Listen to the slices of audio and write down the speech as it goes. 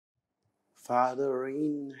Father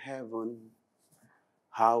in heaven,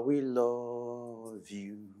 how we love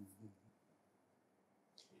you.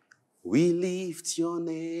 We lift your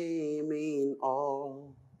name in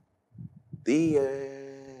all the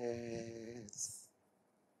earth.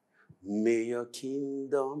 May your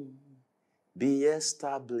kingdom be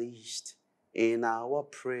established in our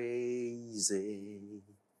praises.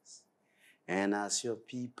 And as your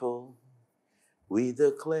people, we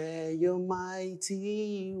declare your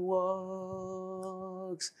mighty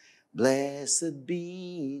works. Blessed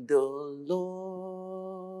be the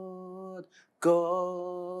Lord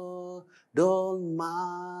God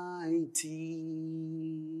Almighty,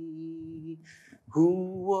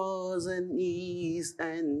 who was and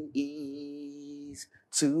is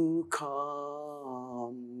to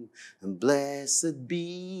come. And blessed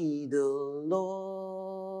be the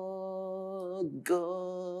Lord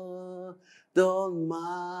God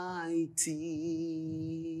Almighty,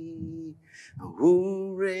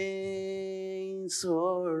 who reigns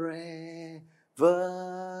forevermore.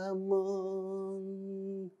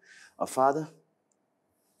 Our Father,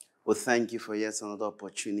 we thank you for yet another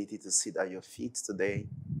opportunity to sit at your feet today,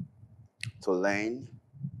 to learn,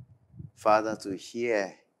 Father, to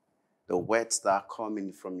hear the words that are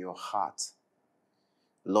coming from your heart.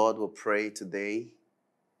 Lord, we pray today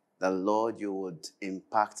that, Lord, you would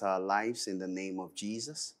impact our lives in the name of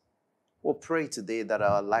Jesus. We'll pray today that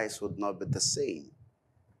our lives would not be the same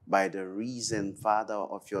by the reason, Father,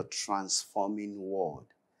 of your transforming word.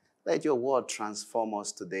 Let your word transform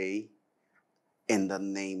us today in the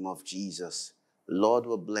name of Jesus. Lord,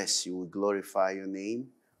 we bless you. We glorify your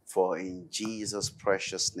name, for in Jesus'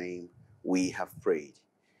 precious name we have prayed.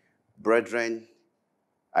 Brethren,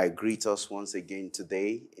 I greet us once again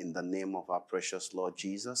today in the name of our precious Lord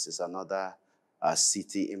Jesus. It's another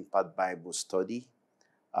City Impact Bible study.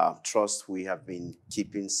 Trust we have been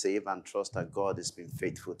keeping safe and trust that God has been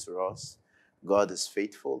faithful to us. God is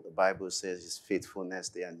faithful. The Bible says his faithfulness,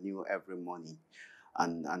 they are new every morning.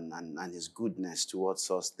 And his goodness towards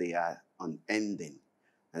us, they are unending.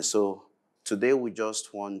 And so today we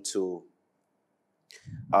just want to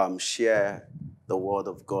share the word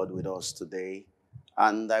of God with us today.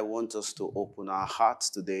 And I want us to open our hearts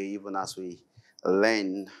today, even as we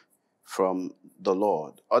learn from the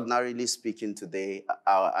Lord. Ordinarily speaking today,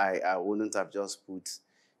 I wouldn't have just put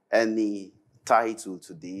any title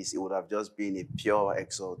to this. It would have just been a pure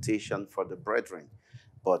exaltation for the brethren.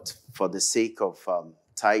 But for the sake of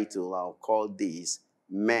title, I'll call this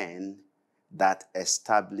Men That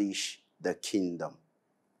Establish the Kingdom.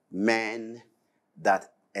 Men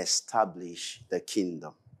that establish the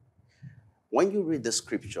kingdom. When you read the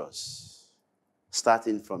scriptures,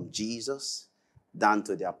 starting from Jesus down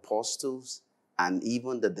to the apostles and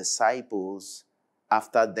even the disciples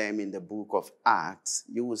after them in the book of Acts,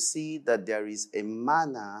 you will see that there is a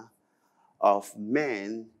manner of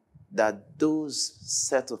men that those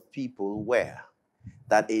set of people were,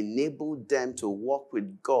 that enabled them to walk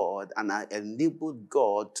with God and enabled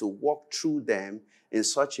God to walk through them in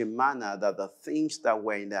such a manner that the things that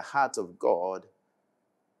were in the heart of God,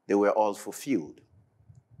 they were all fulfilled.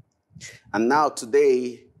 And now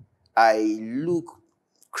today, I look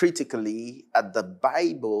critically at the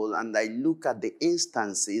Bible and I look at the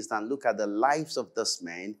instances and look at the lives of this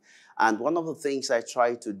man. And one of the things I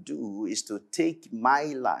try to do is to take my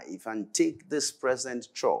life and take this present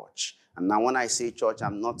church. And now when I say church,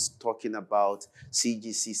 I'm not talking about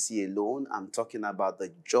CGCC alone. I'm talking about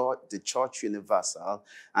the Church Universal,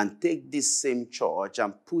 and take this same church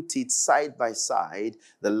and put it side by side,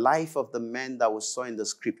 the life of the men that we saw in the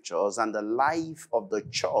scriptures and the life of the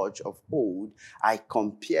church of old. I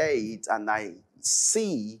compare it and I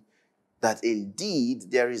see that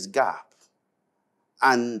indeed there is gap.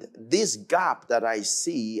 And this gap that I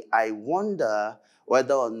see, I wonder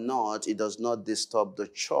whether or not it does not disturb the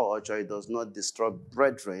church or it does not disturb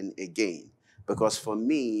brethren again. Because for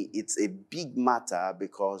me, it's a big matter,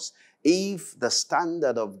 because if the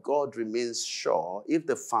standard of God remains sure, if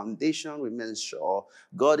the foundation remains sure,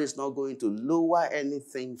 God is not going to lower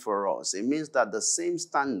anything for us. It means that the same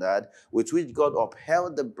standard with which God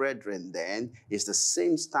upheld the brethren then is the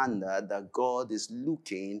same standard that God is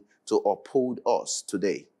looking to uphold us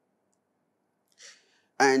today.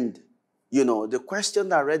 And you know, the question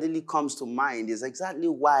that readily comes to mind is exactly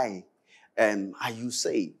why are you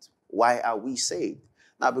saved? Why are we saved?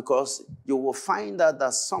 Now, because you will find out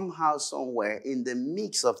that somehow, somewhere in the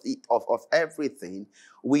mix of everything,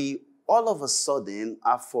 we all of a sudden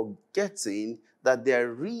are forgetting that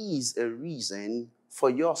there is a reason for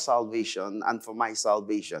your salvation and for my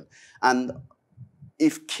salvation. And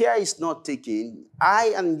if care is not taken,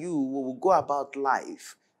 I and you will go about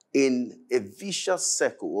life in a vicious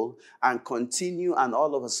circle and continue, and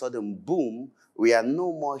all of a sudden, boom, we are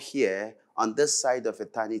no more here on this side of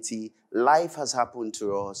eternity. Life has happened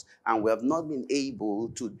to us, and we have not been able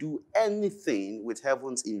to do anything with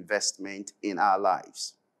heaven's investment in our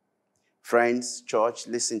lives. Friends, church,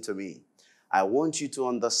 listen to me. I want you to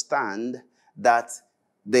understand that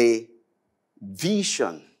the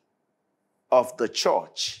vision of the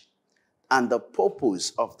church and the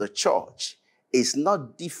purpose of the church is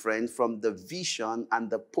not different from the vision and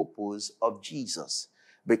the purpose of Jesus,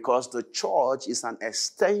 because the church is an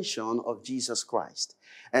extension of Jesus Christ.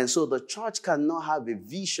 And so the church cannot have a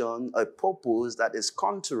vision, a purpose that is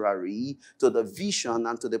contrary to the vision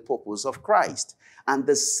and to the purpose of Christ. And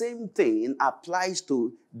the same thing applies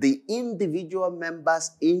to the individual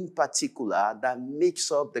members in particular that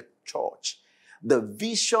makes up the church. The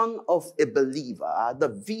vision of a believer, the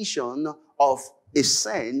vision of a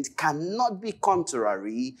saint cannot be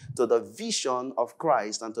contrary to the vision of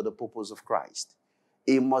Christ and to the purpose of Christ.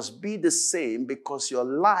 It must be the same, because your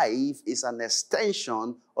life is an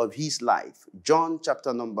extension of his life. John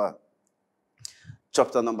chapter number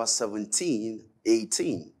 17,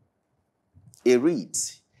 18. It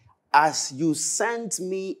reads, "As you sent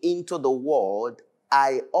me into the world,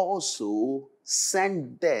 I also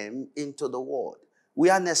sent them into the world." We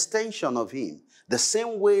are an extension of him. The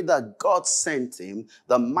same way that God sent him,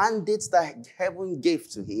 the mandate that heaven gave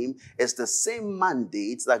to him is the same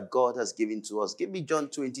mandate that God has given to us. Give me John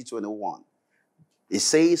 20, 21. It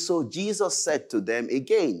says, "So Jesus said to them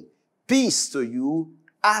again, 'Peace to you,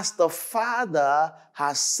 as the Father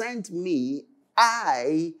has sent me,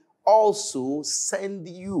 I also send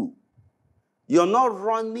you.'" You're not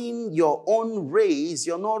running your own race.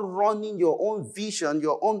 You're not running your own vision,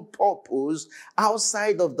 your own purpose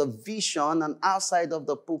outside of the vision and outside of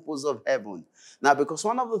the purpose of heaven. Now, because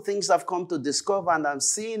one of the things I've come to discover and I'm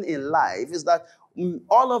seeing in life is that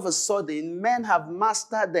all of a sudden, men have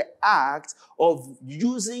mastered the act of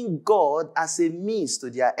using God as a means to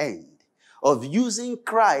their end, of using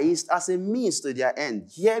Christ as a means to their end.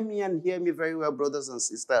 Hear me and hear me very well, brothers and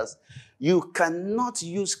sisters. You cannot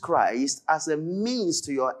use Christ as a means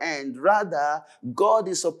to your end. Rather, God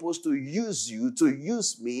is supposed to use you, to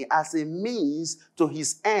use me as a means to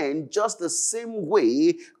his end, just the same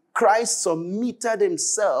way Christ submitted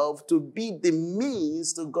himself to be the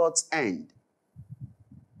means to God's end.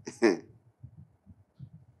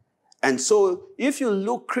 And so, if you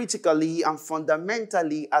look critically and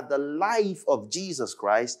fundamentally at the life of Jesus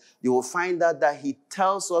Christ, you will find out that he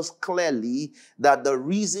tells us clearly that the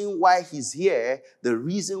reason why he's here, the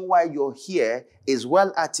reason why you're here, is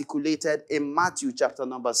well articulated in Matthew chapter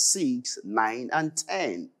number 6, 9, and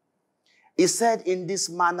 10. He said, "In this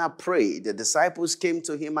manner pray." The disciples came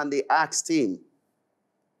to him and they asked him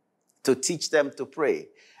to teach them to pray.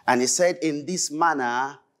 And he said, "In this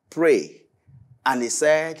manner pray." And he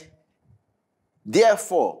said,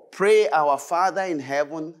 "Therefore, pray, our Father in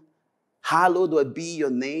heaven, hallowed be your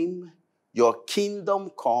name. Your kingdom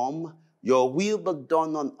come, your will be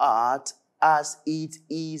done on earth as it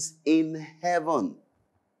is in heaven."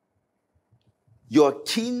 Your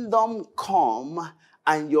kingdom come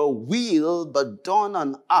and your will be done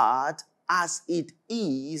on earth as it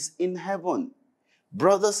is in heaven.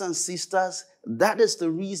 Brothers and sisters, that is the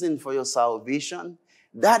reason for your salvation.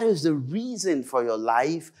 That is the reason for your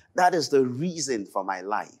life. That is the reason for my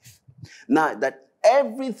life. Now, that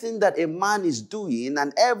everything that a man is doing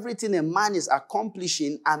and everything a man is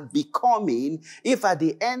accomplishing and becoming, if at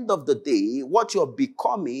the end of the day, what you're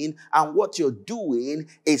becoming and what you're doing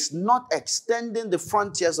is not extending the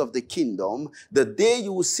frontiers of the kingdom, the day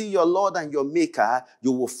you will see your Lord and your Maker,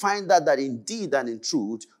 you will find out that indeed and in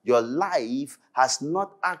truth, your life has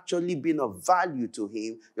not actually been of value to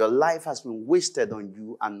him. Your life has been wasted on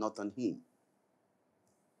you and not on him.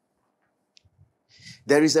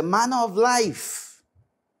 There is a manner of life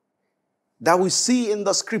that we see in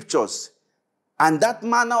the scriptures. And that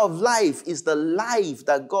manner of life is the life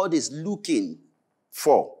that God is looking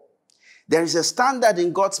for. There is a standard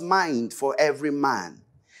in God's mind for every man.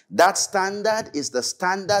 That standard is the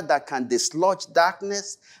standard that can dislodge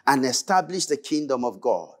darkness and establish the kingdom of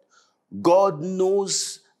God. God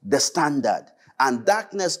knows the standard, and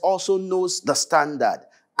darkness also knows the standard.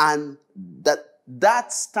 And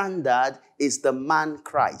that standard is the man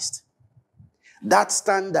Christ. That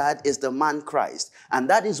standard is the man Christ. And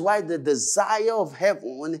that is why the desire of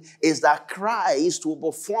heaven is that Christ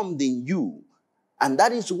will be formed in you. And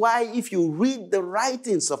that is why if you read the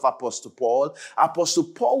writings of Apostle Paul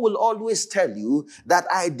will always tell you that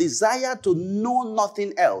I desire to know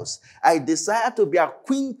nothing else. I desire to be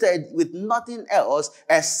acquainted with nothing else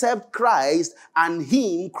except Christ and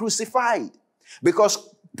Him crucified.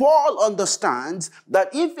 Because Paul understands that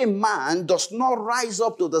if a man does not rise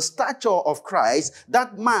up to the stature of Christ,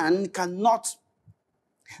 that man cannot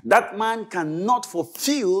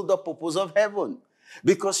fulfill the purpose of heaven.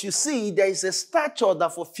 Because you see, there is a stature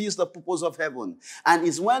that fulfills the purpose of heaven. And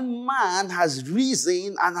it's when man has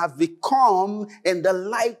risen and have become in the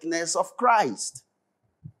likeness of Christ.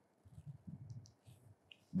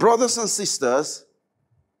 Brothers and sisters,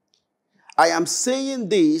 I am saying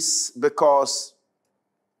this because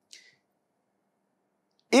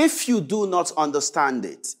if you do not understand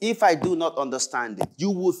it, if I do not understand it,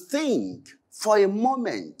 you will think for a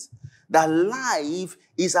moment that life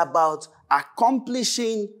is about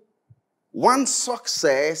accomplishing one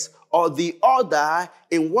success or the other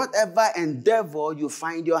in whatever endeavor you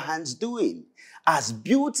find your hands doing. As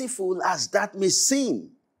beautiful as that may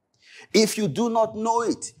seem, if you do not know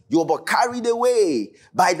it, you'll be carried away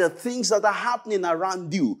by the things that are happening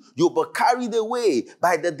around you. You'll be carried away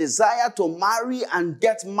by the desire to marry and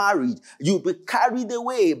get married. You'll be carried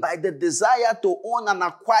away by the desire to own and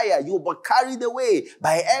acquire. You'll be carried away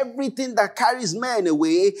by everything that carries men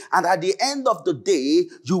away. And at the end of the day,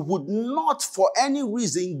 you would not for any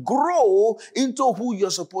reason grow into who you're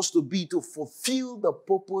supposed to be to fulfill the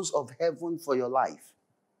purpose of heaven for your life.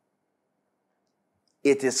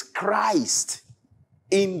 It is Christ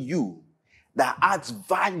in you that adds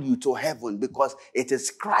value to heaven, because it is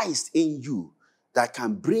Christ in you that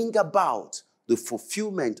can bring about the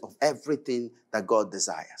fulfillment of everything that God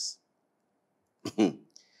desires.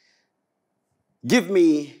 Give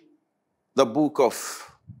me the book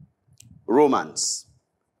of Romans,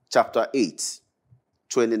 chapter 8,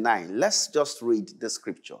 29. Let's just read the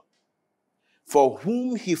scripture. For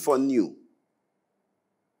whom he foreknew,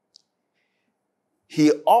 He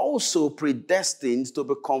also predestined to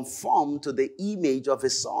be conformed to the image of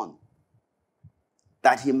His Son,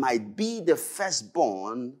 that He might be the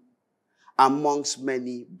firstborn amongst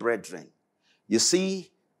many brethren. You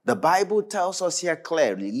see, the Bible tells us here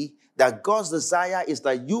clearly that God's desire is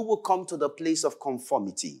that you will come to the place of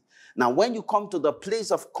conformity. Now, when you come to the place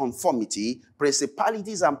of conformity,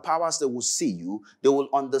 principalities and powers that will see you, they will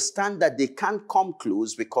understand that they can't come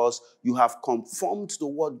close because you have conformed to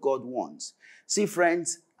what God wants. See,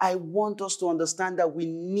 friends, I want us to understand that we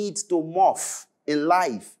need to morph in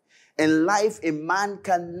life. In life, a man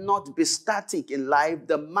cannot be static in life.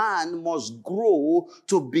 The man must grow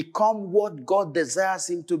to become what God desires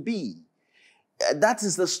him to be. That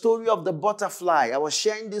is the story of the butterfly. I was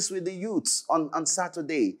sharing this with the youths on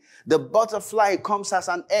Saturday. The butterfly comes as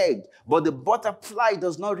an egg, but the butterfly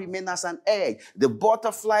does not remain as an egg. The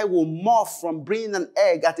butterfly will morph from being an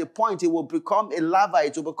egg. At a point, it will become a larva.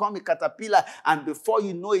 It will become a caterpillar. And before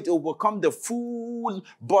you know it, it will become the full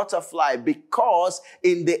butterfly, because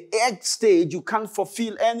in the egg stage, you can't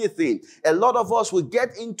fulfill anything. A lot of us will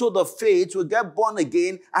get into the faith, will get born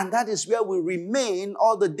again, and that is where we remain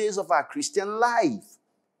all the days of our Christian life.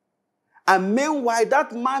 And meanwhile,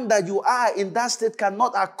 that man that you are in that state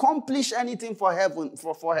cannot accomplish anything for heaven.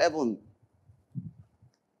 For heaven.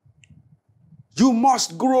 You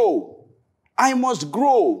must grow. I must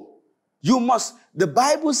grow. You must. The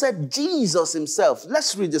Bible said Jesus himself.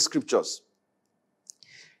 Let's read the scriptures.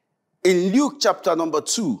 In Luke chapter number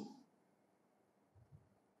 2,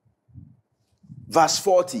 verse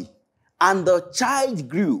 40. And the child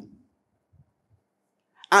grew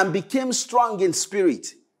and became strong in spirit,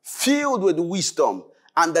 filled with wisdom,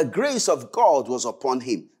 and the grace of God was upon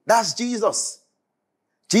him. That's Jesus.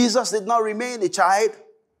 Jesus did not remain a child.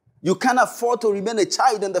 You can't afford to remain a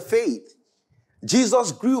child in the faith.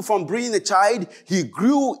 Jesus grew from being a child. He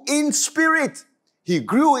grew in spirit. He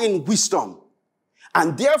grew in wisdom.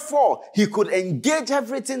 And therefore, he could engage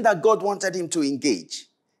everything that God wanted him to engage.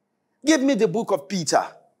 Give me the book of Peter.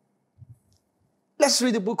 Let's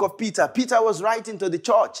read the book of Peter. Peter was writing to the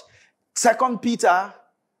church. 2 Peter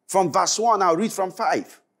from verse 1, I'll read from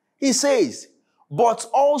 5. He says, but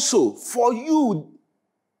also for you,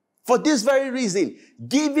 for this very reason,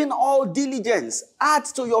 giving all diligence, add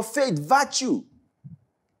to your faith virtue.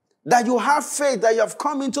 That you have faith, that you have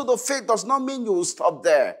come into the faith does not mean you will stop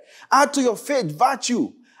there. Add to your faith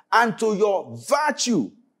virtue, and to your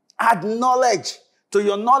virtue add knowledge. To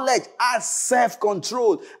your knowledge, add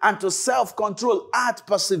self-control. And to self-control, add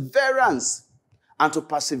perseverance. And to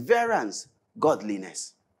perseverance,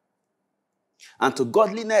 godliness. And to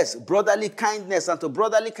godliness, brotherly kindness. And to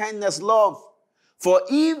brotherly kindness, love. For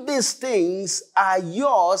if these things are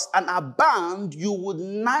yours and abound, you would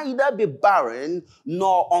neither be barren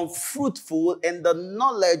nor unfruitful in the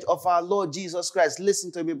knowledge of our Lord Jesus Christ.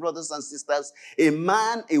 Listen to me, brothers and sisters. A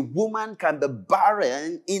man, a woman can be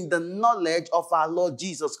barren in the knowledge of our Lord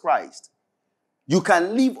Jesus Christ. You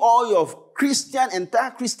can live all your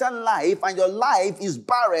entire Christian life, and your life is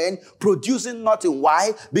barren, producing nothing.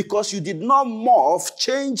 Why? Because you did not morph,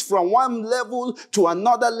 change from one level to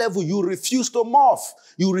another level. You refuse to morph.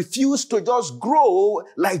 You refuse to just grow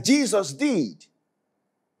like Jesus did.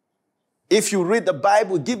 If you read the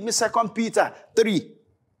Bible, give me 2 Peter 3,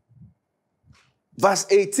 verse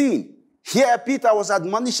 18. Here Peter was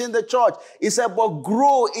admonishing the church. He said, but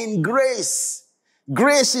grow in grace.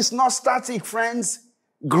 Grace is not static, friends.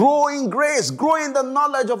 Grow in grace. Grow in the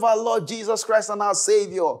knowledge of our Lord Jesus Christ and our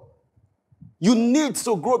Savior. You need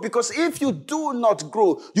to grow, because if you do not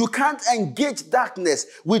grow, you can't engage darkness.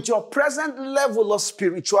 With your present level of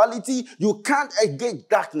spirituality, you can't engage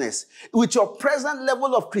darkness. With your present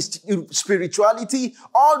level of spirituality,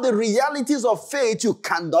 all the realities of faith you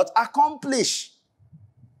cannot accomplish.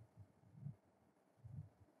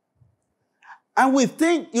 And we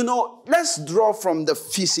think, let's draw from the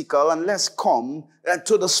physical and let's come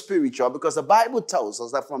to the spiritual, because the Bible tells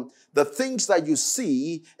us that from the things that you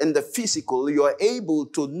see in the physical, you are able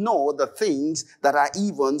to know the things that are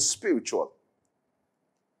even spiritual.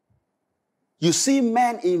 You see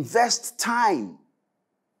men invest time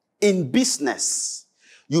in business.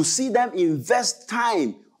 You see them invest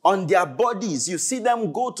time on their bodies. You see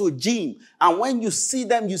them go to gym. And when you see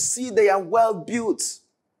them, you see they are well built.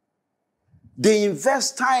 They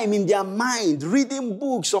invest time in their mind, reading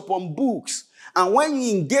books upon books. And when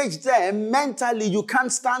you engage them mentally, you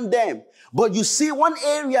can't stand them. But you see, one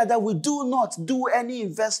area that we do not do any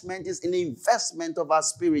investment is in the investment of our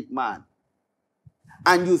spirit man.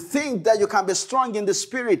 And you think that you can be strong in the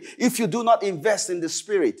spirit if you do not invest in the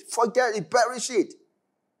spirit. Forget it, perish it.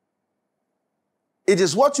 It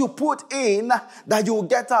is what you put in that you will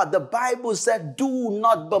get out. The Bible said, do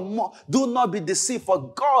not be deceived,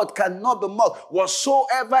 for God cannot be mocked.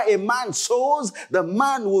 Whatsoever a man sows, the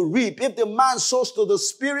man will reap. If the man sows to the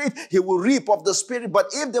spirit, he will reap of the spirit. But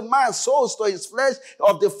if the man sows to his flesh,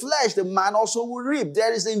 of the flesh, the man also will reap.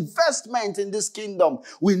 There is investment in this kingdom.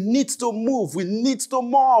 We need to move. We need to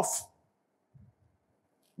morph.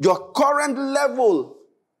 Your current level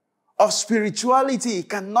of spirituality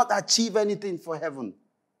cannot achieve anything for heaven.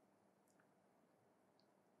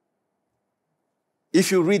 If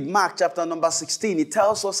you read Mark chapter number 16, it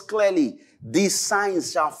tells us clearly, these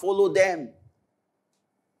signs shall follow them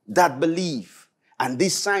that believe. And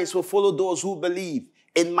these signs will follow those who believe.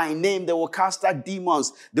 In my name, they will cast out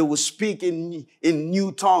demons. They will speak in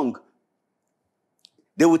new tongue.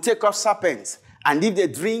 They will take up serpents. And if they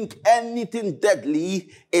drink anything deadly,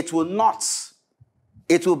 it will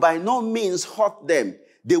by no means hurt them.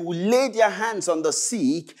 They will lay their hands on the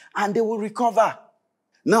sick and they will recover.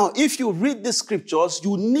 Now, if you read the scriptures,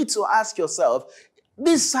 you need to ask yourself,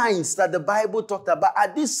 these signs that the Bible talked about,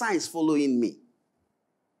 are these signs following me?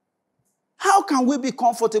 How can we be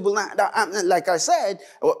comfortable now? Like I said,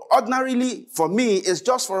 ordinarily for me, it's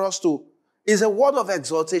just for us to, it's a word of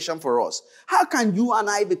exaltation for us. How can you and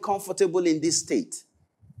I be comfortable in this state?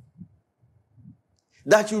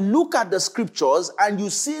 That you look at the scriptures and you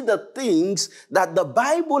see the things that the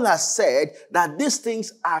Bible has said, that these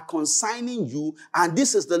things are consigning you, and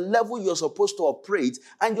this is the level you're supposed to operate,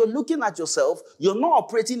 and you're looking at yourself, you're not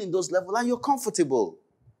operating in those levels, and you're comfortable.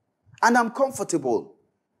 And I'm comfortable.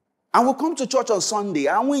 And we come to church on Sunday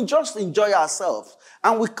and we just enjoy ourselves.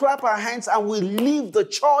 And we clap our hands and we leave the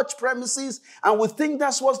church premises and we think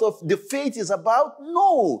that's what the faith is about.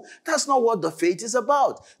 No, that's not what the faith is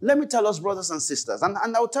about. Let me tell us, brothers and sisters, and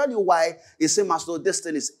I'll tell you why it seems as though this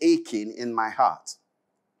thing is aching in my heart.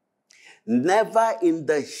 Never in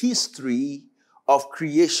the history of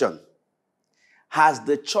creation has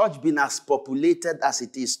the church been as populated as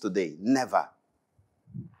it is today. Never.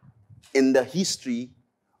 In the history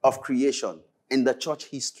of creation, in the church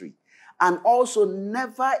history. And also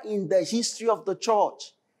never in the history of the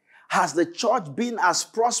church has the church been as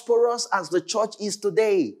prosperous as the church is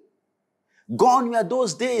today. Gone were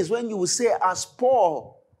those days when you would say as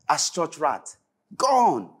poor as church rat.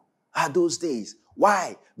 Gone are those days.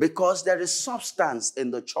 Why? Because there is substance in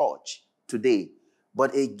the church today.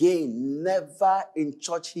 But again, never in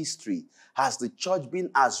church history has the church been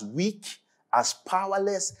as weak, as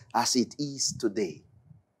powerless as it is today.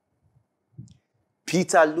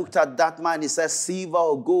 Peter looked at that man. He says, silver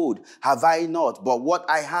or gold have I not, but what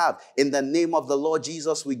I have in the name of the Lord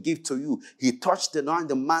Jesus we give to you. He touched the man.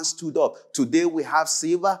 The man stood up. Today we have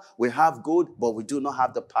silver, we have gold, but we do not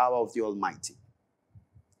have the power of the Almighty.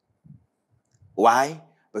 Why?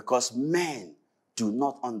 Because men do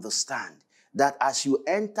not understand that as you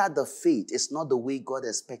enter the faith, it's not the way God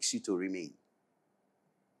expects you to remain.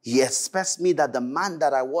 He expects me that the man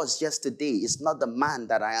that I was yesterday is not the man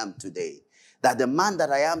that I am today. That the man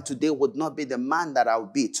that I am today would not be the man that I'll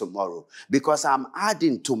be tomorrow. Because I'm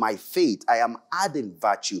adding to my faith, I am adding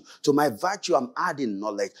virtue. To my virtue, I'm adding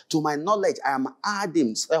knowledge. To my knowledge, I am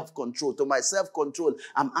adding self-control. To my self-control,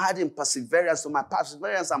 I'm adding perseverance. To my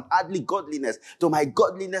perseverance, I'm adding godliness. To my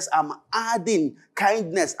godliness, I'm adding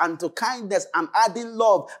kindness. And to kindness, I'm adding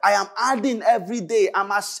love. I am adding every day.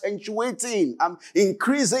 I'm accentuating. I'm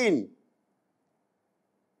increasing.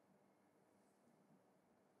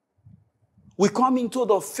 We come into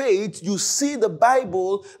the faith, you see the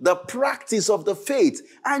Bible, the practice of the faith,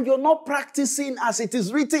 and you're not practicing as it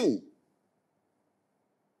is written.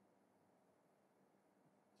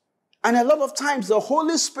 And a lot of times the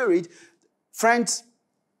Holy Spirit, friends,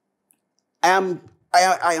 I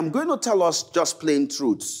am going to tell us just plain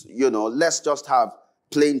truths. Let's just have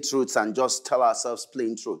plain truths and just tell ourselves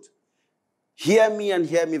plain truth. Hear me and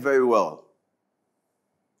hear me very well.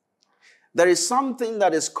 There is something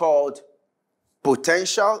that is called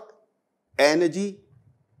potential energy,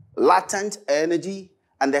 latent energy,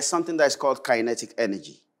 and there's something that is called kinetic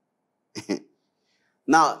energy.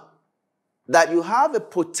 Now, that you have a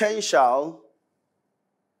potential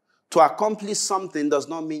to accomplish something does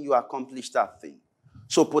not mean you accomplish that thing.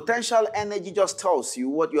 So potential energy just tells you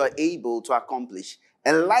what you are able to accomplish.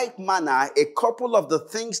 In like manner, a couple of the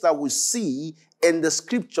things that we see in the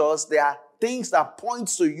scriptures, they are things that point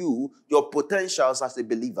to you, your potentials as a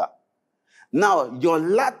believer. Now, your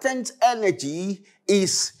latent energy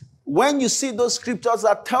is when you see those scriptures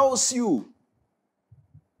that tells you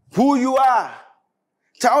who you are,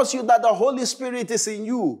 tells you that the Holy Spirit is in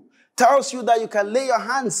you, tells you that you can lay your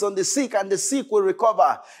hands on the sick and the sick will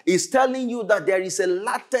recover. It's telling you that there is a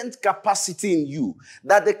latent capacity in you,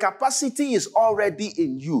 that the capacity is already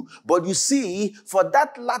in you. But you see, for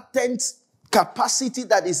that latent capacity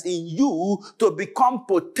that is in you to become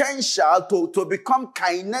potential, to become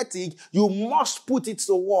kinetic, you must put it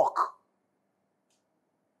to work.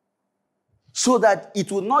 So that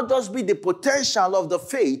it will not just be the potential of the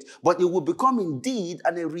faith, but it will become indeed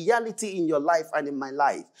and a reality in your life and in my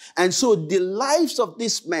life. And so the lives of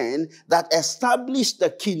these men that established the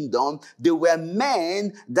kingdom, they were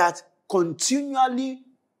men that continually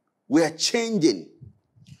were changing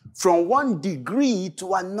from one degree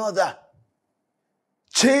to another.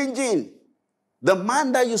 Changing. The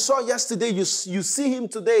man that you saw yesterday, you see him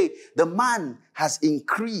today. The man has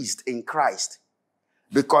increased in Christ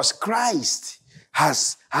because Christ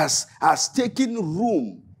has taken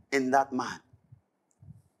room in that man.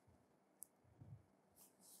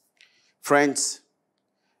 Friends,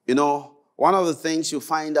 one of the things you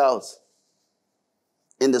find out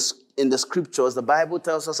in the scriptures, the Bible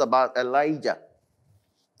tells us about Elijah.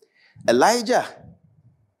 Elijah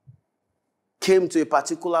came to a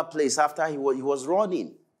particular place after he was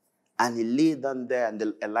running, and he lay down there,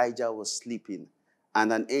 and Elijah was sleeping.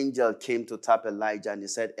 And an angel came to tap Elijah, and he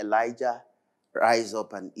said, Elijah, rise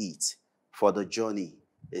up and eat, for the journey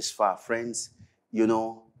is far. Friends,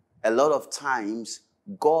 a lot of times,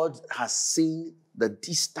 God has seen the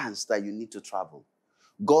distance that you need to travel.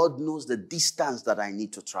 God knows the distance that I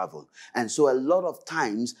need to travel. And so a lot of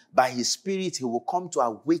times, by his Spirit, he will come to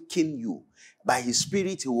awaken you. By his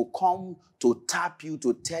Spirit, he will come to tap you,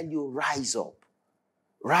 to tell you, rise up.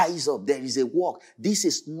 Rise up. There is a walk. This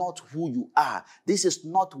is not who you are. This is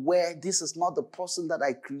not the person that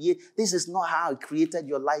I create. This is not how I created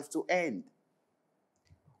your life to end.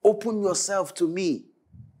 Open yourself to me.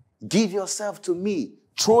 Give yourself to me.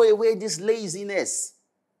 Throw away this laziness.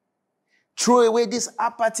 Throw away this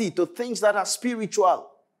apathy to things that are spiritual.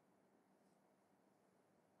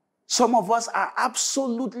 Some of us are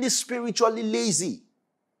absolutely spiritually lazy.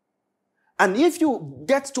 And if you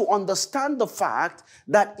get to understand the fact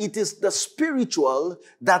that it is the spiritual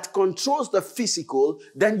that controls the physical,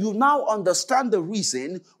 then you now understand the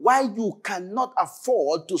reason why you cannot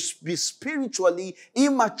afford to be spiritually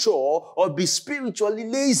immature or be spiritually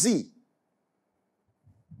lazy.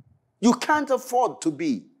 You can't afford to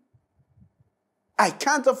be. I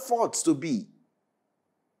can't afford to be.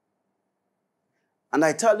 And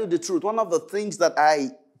I tell you the truth, one of the things that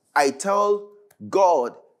I tell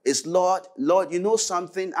God is, Lord, you know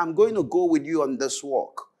something? I'm going to go with you on this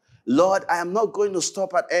walk. Lord, I am not going to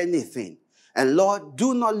stop at anything. And Lord,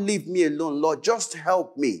 do not leave me alone. Lord, just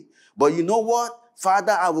help me. But you know what?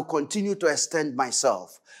 Father, I will continue to extend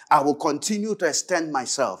myself. I will continue to extend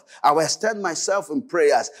myself. I will extend myself in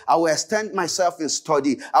prayers. I will extend myself in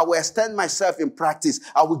study. I will extend myself in practice.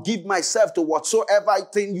 I will give myself to whatsoever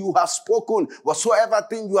thing you have spoken, whatsoever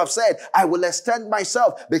thing you have said. I will extend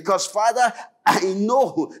myself because, Father, I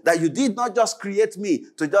know that you did not just create me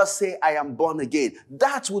to just say I am born again.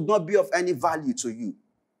 That would not be of any value to you.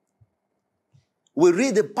 We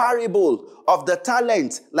read the parable of the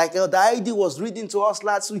talent, like Elder Heidi was reading to us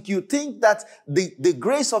last week. You think that the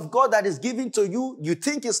grace of God that is given to you, you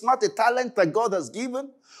think it's not a talent that God has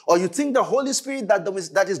given? Or you think the Holy Spirit that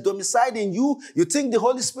is domiciled in you, you think the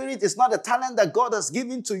Holy Spirit is not a talent that God has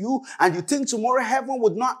given to you, and you think tomorrow heaven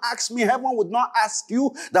would not ask me, heaven would not ask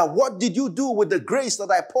you that what did you do with the grace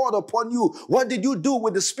that I poured upon you? What did you do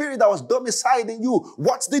with the Spirit that was domiciled in you?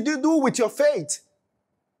 What did you do with your faith?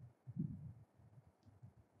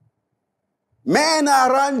 Men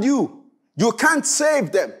are around you, you can't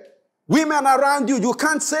save them. Women around you, you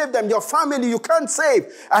can't save them. Your family, you can't save.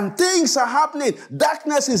 And things are happening.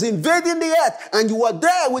 Darkness is invading the earth. And you are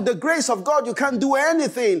there with the grace of God. You can't do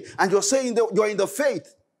anything. And you're saying that you're in the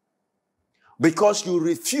faith. Because you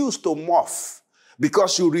refuse to morph.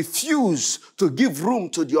 Because you refuse to give room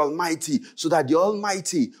to the Almighty. So that the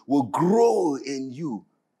Almighty will grow in you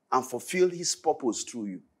and fulfill His purpose through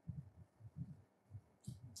you.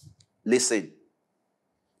 Listen,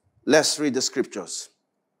 let's read the scriptures.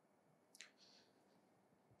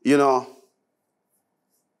 You know,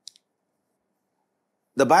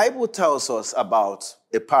 the Bible tells us about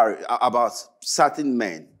certain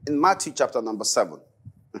men in Matthew chapter number 7,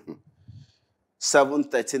 7,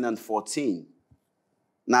 13, and 14.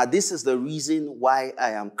 Now, this is the reason why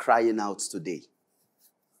I am crying out today.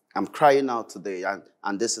 I'm crying out today,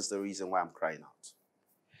 and this is the reason why I'm crying out.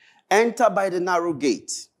 Enter by the narrow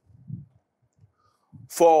gate.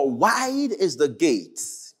 For wide is the gate,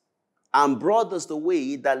 and broad is the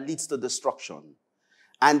way that leads to destruction,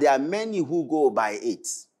 and there are many who go by it.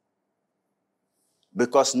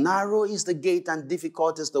 Because narrow is the gate, and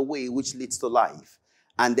difficult is the way which leads to life,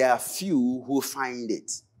 and there are few who find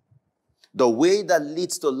it. The way that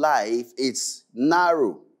leads to life is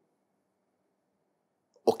narrow.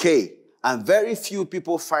 Okay, and very few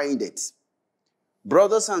people find it.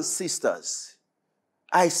 Brothers and sisters,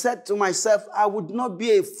 I said to myself, I would not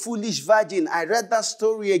be a foolish virgin. I read that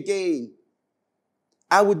story again.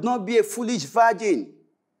 I would not be a foolish virgin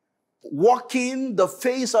walking the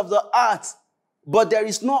face of the earth, but there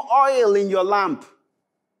is no oil in your lamp.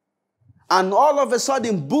 And all of a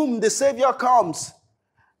sudden, boom, the Savior comes.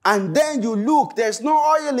 And then you look, there's no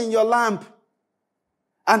oil in your lamp.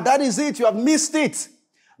 And that is it, you have missed it.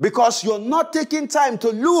 Because you're not taking time to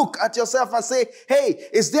look at yourself and say, hey,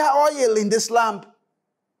 is there oil in this lamp?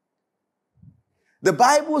 The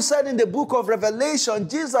Bible said in the book of Revelation,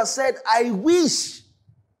 Jesus said, I wish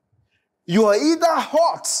you are either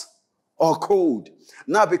hot or cold.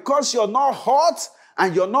 Now, because you're not hot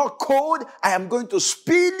and you're not cold, I am going to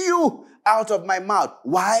spill you out of my mouth.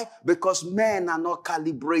 Why? Because men are not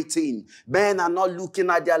calibrating. Men are not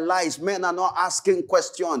looking at their lives. Men are not asking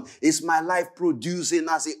questions. Is my life producing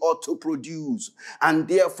as it ought to produce? And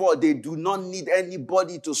therefore, they do not need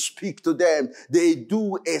anybody to speak to them. They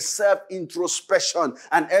do a self-introspection.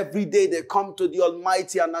 And every day they come to the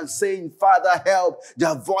Almighty and are saying, Father, help.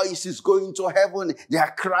 Their voice is going to heaven. They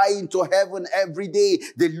are crying to heaven every day.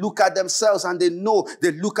 They look at themselves and they know.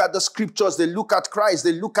 They look at the scriptures. They look at Christ.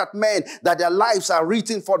 They look at men. That their lives are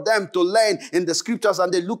written for them to learn in the scriptures,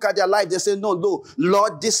 and they look at their life, they say, no,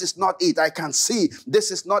 Lord, this is not it. I can see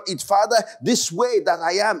this is not it. Father, this way that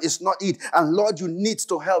I am is not it. And Lord, you need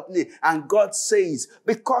to help me. And God says,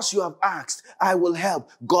 because you have asked, I will help.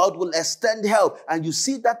 God will extend help. And you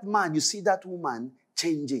see that man, you see that woman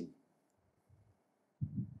changing.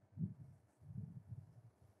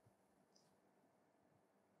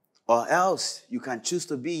 Or else you can choose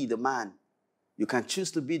to be the man. You can choose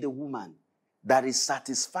to be the woman that is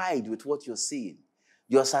satisfied with what you're seeing.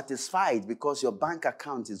 You're satisfied because your bank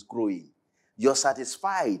account is growing. You're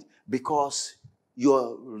satisfied because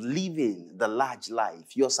you're living the large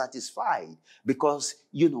life. You're satisfied because,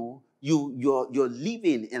 you're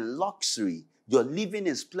living in luxury. You're living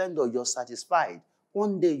in splendor. You're satisfied.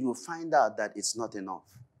 One day you'll find out that it's not enough.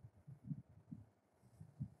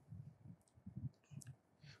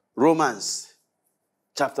 Romans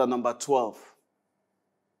chapter number 12.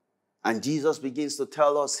 And Jesus begins to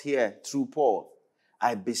tell us here through Paul,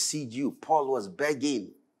 I beseech you. Paul was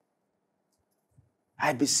begging.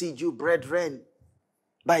 I beseech you, brethren,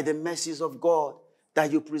 by the mercies of God,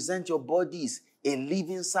 that you present your bodies a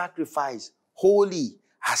living sacrifice, holy,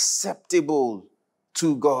 acceptable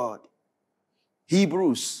to God.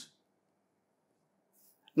 Hebrews.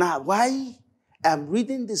 Now, why I'm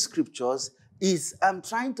reading the scriptures is I'm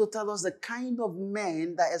trying to tell us the kind of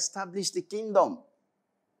men that established the kingdom.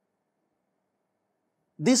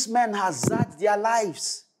 These men have zagged their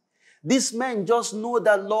lives. These men just know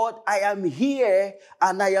that, Lord, I am here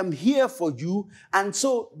and I am here for you. And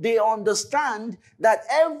so they understand that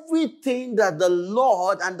everything that the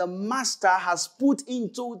Lord and the Master has put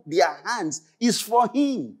into their hands is for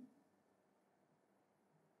him.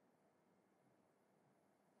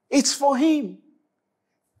 It's for him.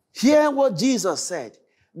 Hear what Jesus said.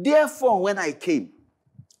 Therefore, when I came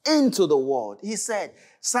into the world, he said,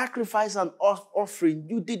 sacrifice and offering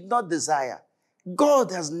you did not desire.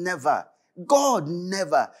 God never.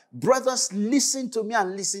 Brothers, listen to me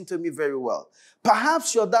and listen to me very well.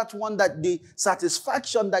 Perhaps you're that one that the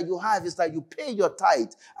satisfaction that you have is that you pay your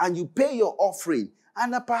tithe and you pay your offering.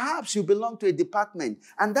 And perhaps you belong to a department.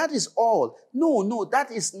 And that is all. No, that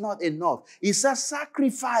is not enough. It says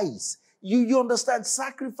sacrifice. You understand?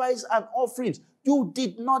 Sacrifice and offerings. You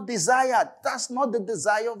did not desire. That's not the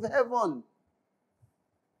desire of heaven.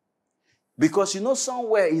 Because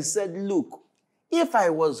somewhere he said, look, if I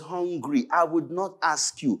was hungry, I would not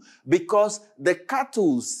ask you. Because the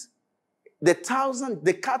cattle in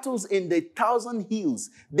the 1,000 hills,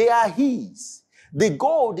 they are his. The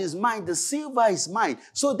gold is mine, the silver is mine.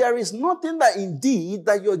 So there is nothing that indeed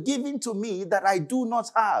that you're giving to me that I do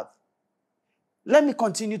not have. Let me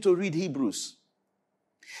continue to read Hebrews.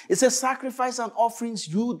 It says, sacrifice and offerings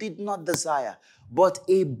you did not desire, but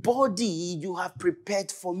a body you have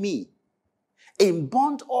prepared for me. In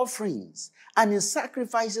burnt offerings and in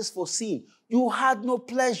sacrifices for sin, you had no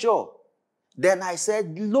pleasure. Then I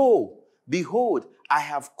said, lo, behold, I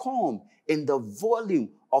have come. In the volume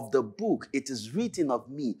of the book, it is written of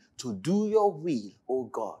me to do your will, O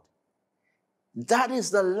God. That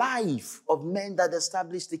is the life of men that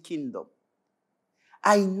establish the kingdom.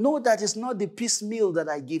 I know that it's not the piecemeal that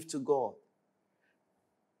I give to God.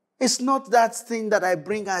 It's not that thing that I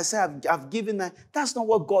bring and I say, I've given that. That's not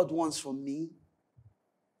what God wants from me.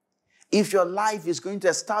 If your life is going to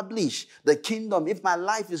establish the kingdom, if my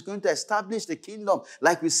life is going to establish the kingdom,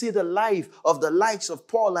 like we see the life of the likes of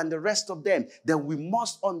Paul and the rest of them, then we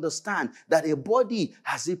must understand that a body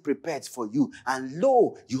has it prepared for you. And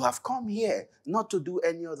lo, you have come here not to do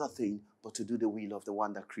any other thing, but to do the will of the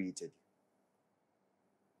one that created you.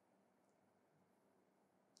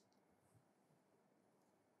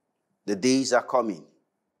 The days are coming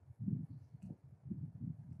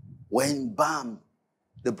when, bam,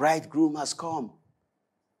 the bridegroom has come,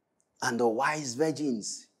 and the wise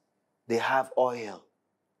virgins, they have oil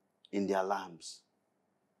in their lamps.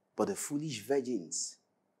 But the foolish virgins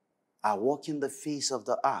are walking the face of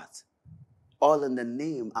the earth, all in the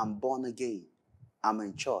name, I'm born again, I'm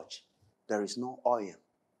in church. There is no oil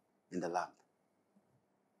in the lamp.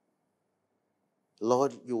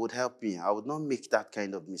 Lord, you would help me. I would not make that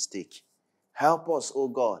kind of mistake. Help us, oh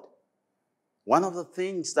God. One of the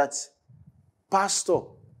things that pastor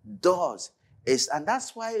does is, and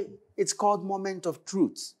that's why it's called moment of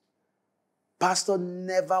truth. Pastor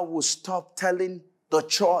never will stop telling the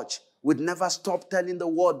church, would never stop telling the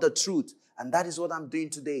world the truth. And that is what I'm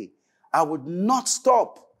doing today. I would not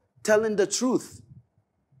stop telling the truth.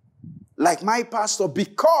 Like my pastor,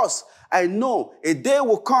 because I know a day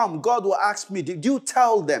will come, God will ask me, did you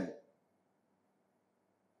tell them?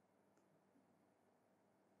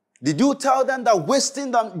 Did you tell them that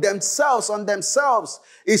wasting themselves on themselves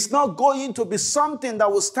is not going to be something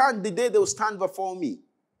that will stand the day they will stand before me?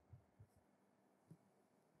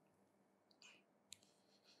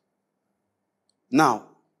 Now,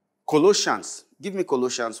 Colossians, give me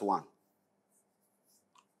Colossians 1,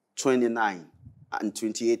 29 and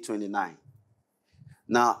 28, 29.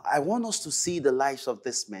 Now, I want us to see the lives of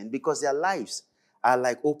these men because their lives are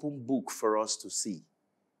like open book for us to see.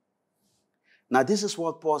 Now, this is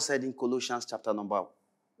what Paul said in Colossians chapter number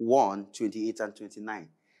 1, 28 and 29.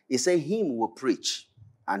 He said, him will preach,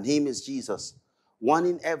 and him is Jesus,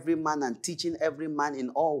 warning every man and teaching every man in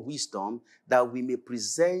all wisdom, that we may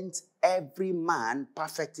present every man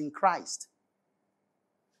perfect in Christ.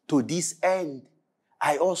 To this end,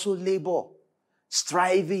 I also labor,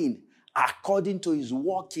 striving according to his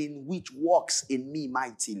working, which works in me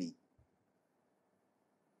mightily.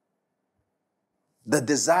 The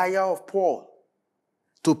desire of Paul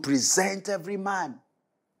to present every man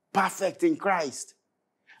perfect in Christ.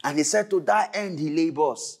 And he said to that end he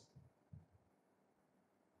labors.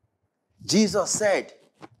 Jesus said,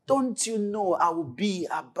 don't you know I will be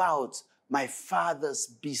about my Father's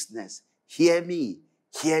business? Hear me.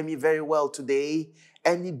 Hear me very well today.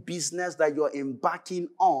 Any business that you're embarking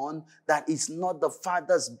on that is not the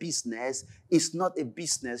Father's business is not a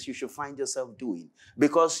business you should find yourself doing.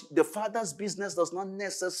 Because the Father's business does not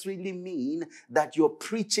necessarily mean that you're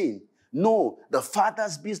preaching. No, the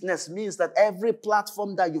Father's business means that every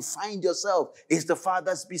platform that you find yourself is the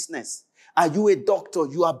Father's business. Are you a doctor?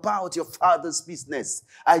 You are about your Father's business.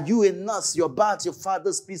 Are you a nurse? You're about your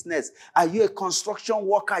Father's business. Are you a construction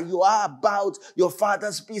worker? You are about your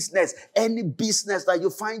Father's business. Any business that you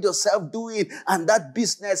find yourself doing and that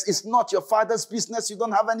business is not your Father's business, you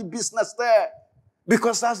don't have any business there.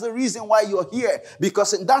 Because that's the reason why you're here.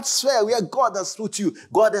 Because in that sphere where God has put you,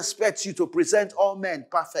 God expects you to present all men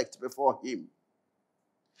perfect before Him.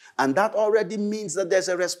 And that already means that there's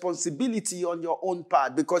a responsibility on your own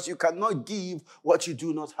part, because you cannot give what you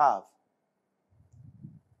do not have.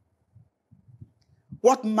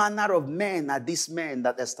 What manner of men are these men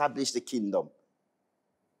that establish the kingdom?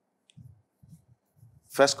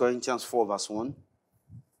 1 Corinthians 4 verse 1.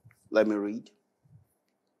 Let me read.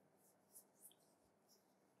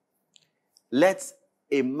 Let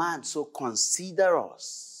a man so consider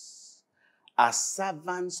us as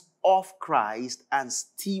servants of Christ and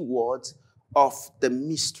stewards of the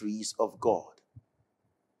mysteries of God.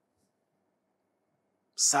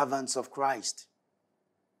 Servants of Christ,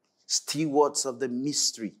 stewards of the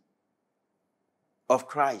mystery of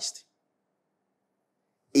Christ.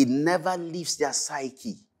 It never leaves their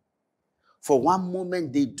psyche. For one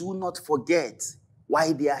moment, they do not forget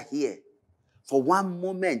why they are here. For one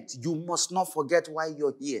moment, you must not forget why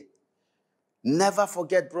you're here. Never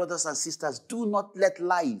forget, brothers and sisters, do not let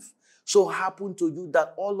life so happen to you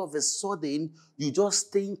that all of a sudden you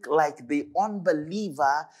just think like the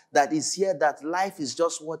unbeliever that is here, that life is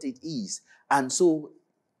just what it is. And so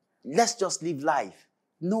let's just live life.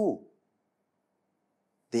 No.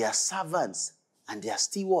 They are servants and they are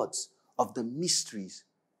stewards of the mysteries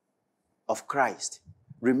of Christ.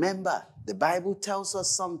 Remember, the Bible tells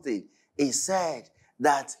us something. It said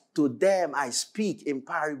that to them I speak in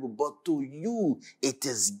parable, but to you it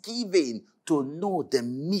is given to know the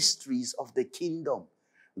mysteries of the kingdom.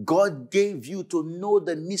 God gave you to know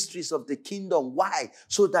the mysteries of the kingdom. Why?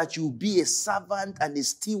 So that you be a servant and a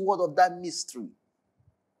steward of that mystery.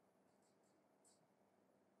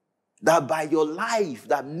 That by your life,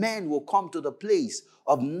 that men will come to the place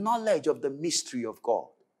of knowledge of the mystery of God.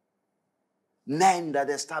 Men that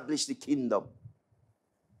establish the kingdom.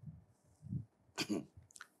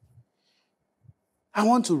 I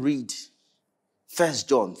want to read 1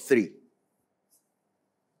 John 3.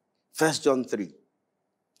 1 John 3,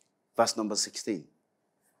 verse number 16.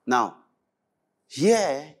 Now,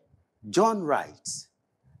 here, John writes,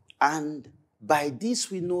 and by this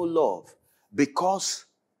we know love, because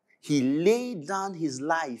He laid down His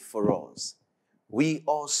life for us. We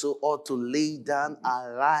also ought to lay down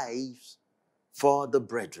our lives for the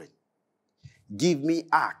brethren. Give me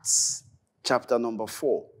Acts, chapter number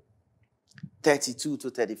 4, 32 to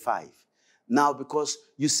 35. Now, because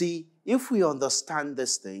you see, if we understand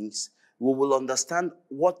these things, we will understand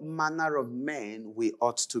what manner of men we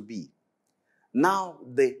ought to be. Now,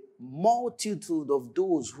 the multitude of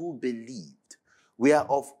those who believed were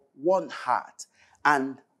of one heart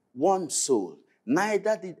and one soul.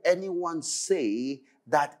 Neither did anyone say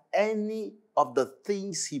that any of the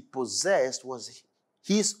things he possessed was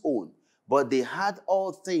his own, but they had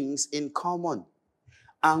all things in common.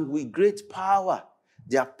 And with great power,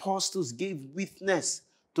 the apostles gave witness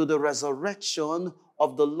to the resurrection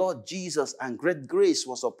of the Lord Jesus, and great grace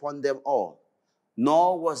was upon them all.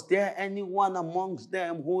 Nor was there anyone amongst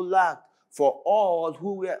them who lacked, for all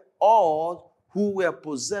who were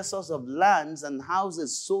possessors of lands and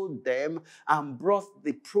houses sold them and brought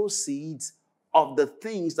the proceeds of the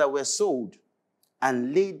things that were sold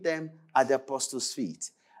and laid them at the apostles' feet.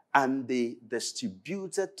 And they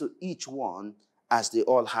distributed to each one as they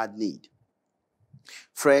all had need.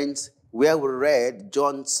 Friends, where we read,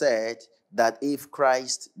 John said that if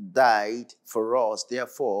Christ died for us,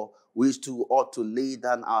 therefore, we too ought to lay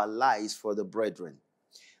down our lives for the brethren.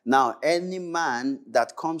 Now, any man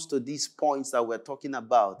that comes to these points that we're talking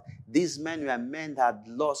about, these men were men that had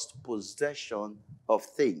lost possession of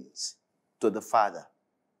things to the Father.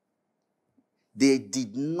 They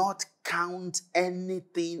did not count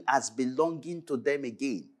anything as belonging to them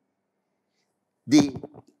again. They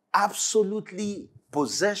absolutely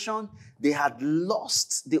possession, they had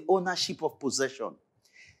lost the ownership of possession.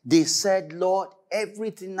 They said, Lord,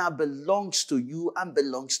 everything now belongs to you and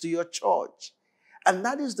belongs to your church. And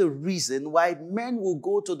that is the reason why men will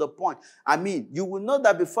go to the point. I mean, you will know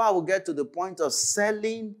that before I will get to the point of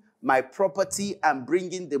selling my property and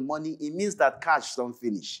bringing the money, it means that cash don't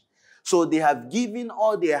finish. So they have given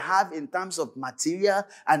all they have in terms of material,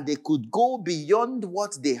 and they could go beyond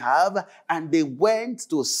what they have, and they went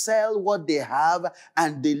to sell what they have,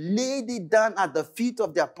 and they laid it down at the feet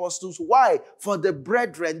of the apostles. Why? For the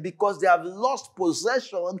brethren, because they have lost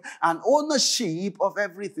possession and ownership of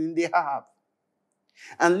everything they have.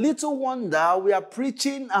 And little wonder, we are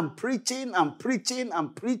preaching and preaching and preaching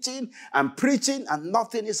and preaching and preaching, and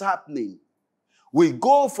nothing is happening. We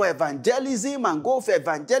go for evangelism and go for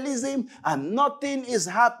evangelism, and nothing is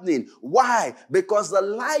happening. Why? Because the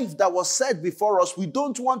life that was set before us, we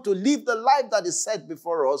don't want to live the life that is set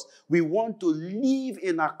before us. We want to live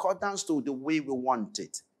in accordance to the way we want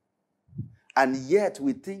it. And yet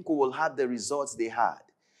we think we will have the results they had.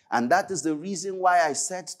 And that is the reason why I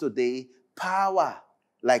said today, power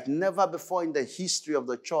like never before in the history of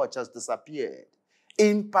the church has disappeared.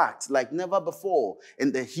 Impact like never before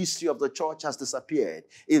in the history of the church has disappeared.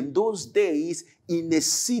 In those days, in a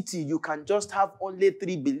city, you can just have only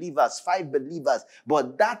 3 believers, 5 believers,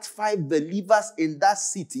 but that 5 believers in that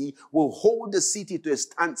city will hold the city to a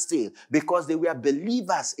standstill because they were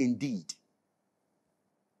believers indeed.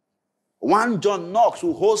 One John Knox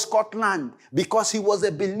will hold Scotland because he was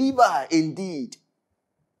a believer indeed.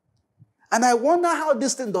 And I wonder how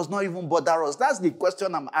this thing does not even bother us. That's the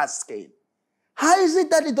question I'm asking. How is it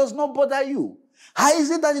that it does not bother you? How is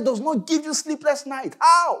it that it does not give you sleepless night?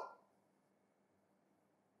 How?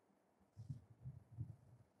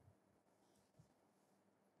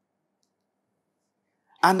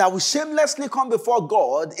 And I will shamelessly come before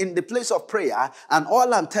God in the place of prayer, and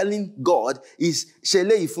all I'm telling God is,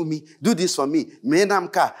 Shele ifumi, do this for me.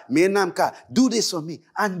 Menamka, do this for me.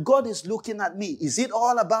 And God is looking at me. Is it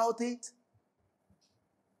all about it?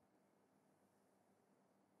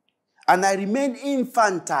 And I remain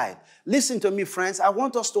infantile. Listen to me, friends. I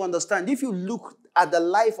want us to understand. If you look at the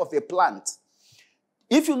life of a plant,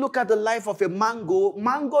 if you look at the life of a mango,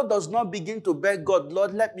 mango does not begin to beg God,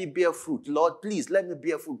 Lord, let me bear fruit. Lord, please, let me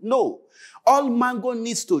bear fruit. No. All mango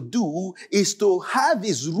needs to do is to have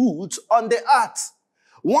his roots on the earth.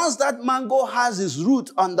 Once that mango has his root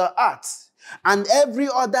on the earth, and every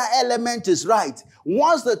other element is right,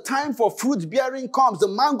 once the time for fruit bearing comes, the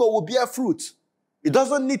mango will bear fruit. It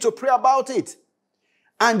doesn't need to pray about it.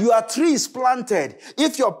 And your tree is planted.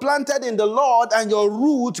 If you're planted in the Lord and your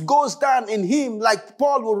root goes down in him, like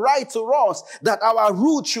Paul will write to us, that our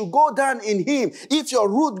root should go down in him. If your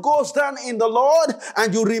root goes down in the Lord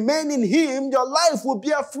and you remain in him, your life will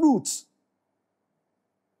bear fruit.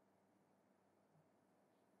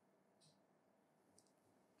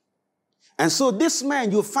 And so this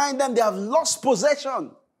man, you find them, they have lost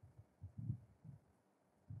possession.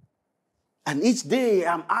 And each day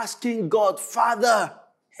I'm asking God, Father,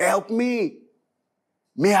 help me.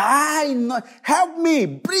 May I not, help me,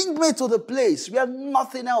 bring me to the place where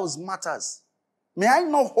nothing else matters. May I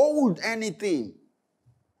not hold anything.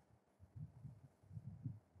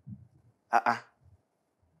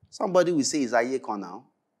 Somebody will say it's Ayeko now.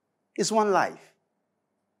 It's one life.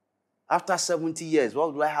 After 70 years,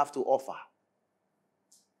 what do I have to offer?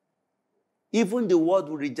 Even the world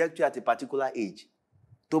will reject you at a particular age.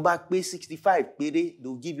 To back pay 65,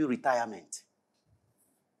 they'll give you retirement.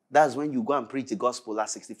 That's when you go and preach the gospel at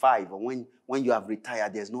 65, or when you have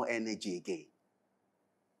retired, there's no energy again.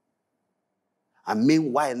 And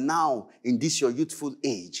meanwhile, now, in this your youthful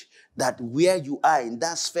age, that where you are, in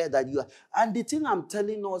that sphere that you are, and the thing I'm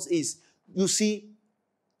telling us is, you see,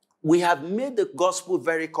 we have made the gospel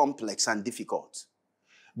very complex and difficult.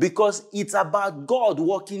 Because it's about God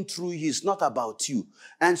working through you. It's not about you.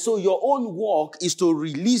 And so your own work is to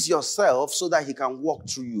release yourself so that he can walk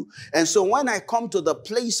through you. And so when I come to the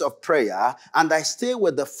place of prayer and I stay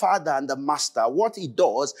with the Father and the Master, what he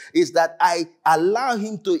does is that I allow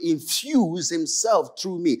him to infuse himself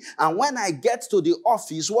through me. And when I get to the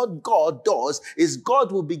office, what God does is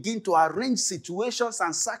God will begin to arrange situations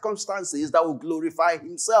and circumstances that will glorify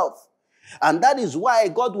himself. And that is why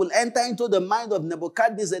God will enter into the mind of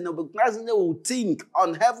Nebuchadnezzar, and Nebuchadnezzar will think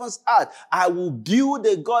on heaven's earth, I will build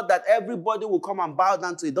a God that everybody will come and bow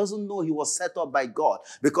down to. He doesn't know he was set up by God,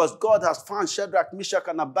 because God has found Shadrach, Meshach,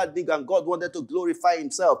 and Abednego, and God wanted to glorify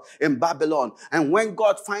himself in Babylon. And when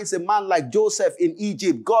God finds a man like Joseph in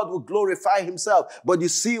Egypt, God will glorify himself. But you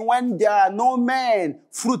see, when there are no men,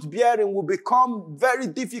 fruit bearing will become very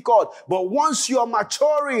difficult. But once you're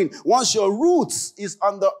maturing, once your roots is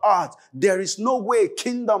on the earth, there is no way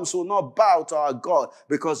kingdoms will not bow to our God,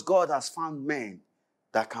 because God has found men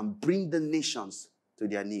that can bring the nations to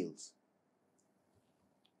their knees.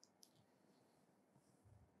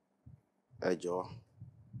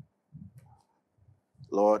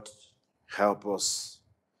 Lord, help us.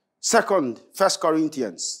 Second, 1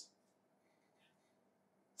 Corinthians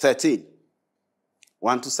 13,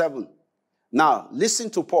 1-7. Now, listen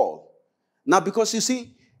to Paul. Now, because you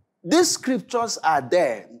see, these scriptures are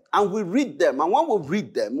there, and we read them, and when we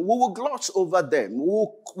read them, we will gloss over them.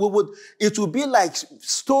 It will be like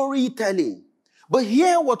storytelling. But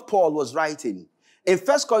hear what Paul was writing. In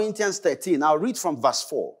 1 Corinthians 13, I'll read from verse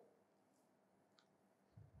 4.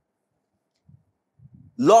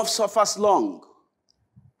 Love suffers long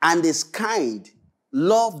and is kind.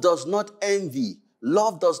 Love does not envy.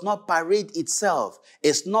 Love does not parade itself.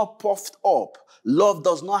 It's not puffed up. Love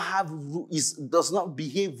does not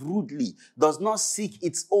behave rudely, does not seek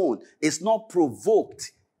its own, is not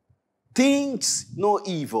provoked, thinks no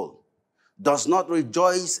evil, does not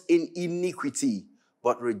rejoice in iniquity,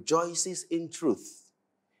 but rejoices in truth,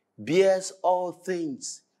 bears all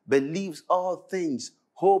things, believes all things,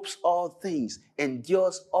 hopes all things,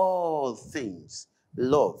 endures all things.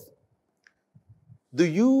 Love. Do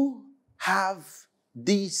you have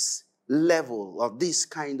this level of this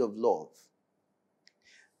kind of love?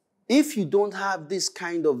 If you don't have this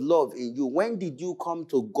kind of love in you, when did you come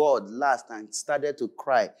to God last and started to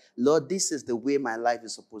cry, Lord, this is the way my life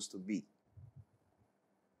is supposed to be?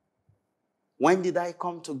 When did I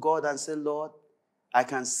come to God and say, Lord, I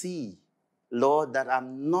can see, Lord, that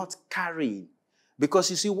I'm not carrying? Because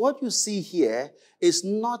you see, what you see here is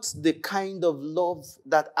not the kind of love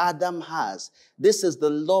that Adam has. This is the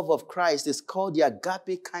love of Christ. It's called the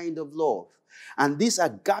agape kind of love. And this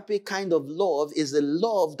agape kind of love is the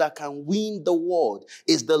love that can win the world.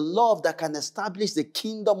 It's the love that can establish the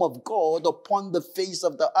kingdom of God upon the face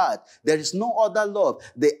of the earth. There is no other love.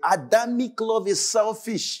 The Adamic love is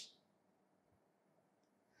selfish.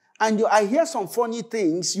 And I hear some funny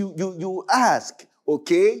things. You ask,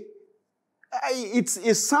 okay?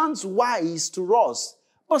 It sounds wise to us,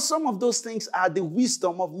 but some of those things are the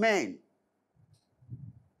wisdom of men.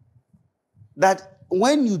 That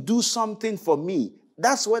when you do something for me,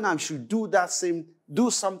 that's when I should do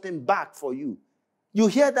something back for you. You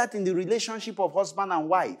hear that in the relationship of husband and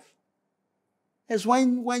wife. It's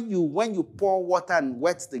when you pour water and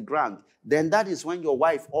wet the ground, then that is when your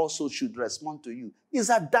wife also should respond to you. It's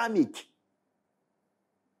Adamic.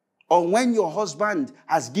 Or when your husband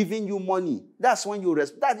has given you money, that's when you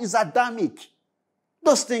respond. That is Adamic.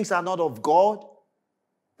 Those things are not of God.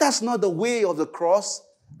 That's not the way of the cross.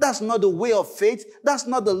 That's not the way of faith. That's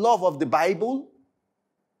not the love of the Bible.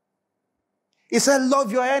 It said, love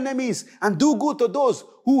your enemies and do good to those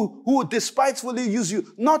who despitefully use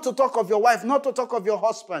you. Not to talk of your wife, not to talk of your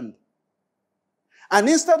husband. And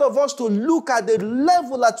instead of us to look at the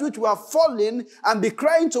level at which we are falling and be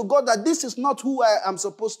crying to God that this is not who I am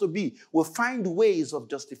supposed to be, we'll find ways of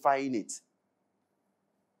justifying it.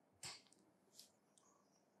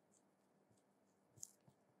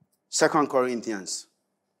 Second Corinthians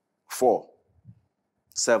 4,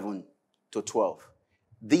 7-12.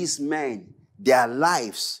 These men, their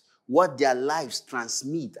lives, what their lives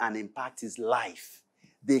transmit and impact is life.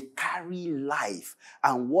 They carry life,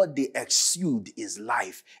 and what they exude is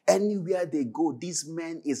life. Anywhere they go, these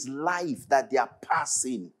men is life that they are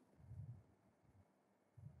passing.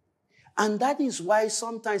 And that is why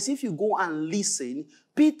sometimes if you go and listen,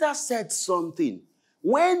 Peter said something.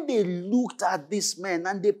 When they looked at these men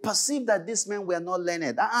and they perceived that these men were not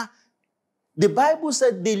learned, the Bible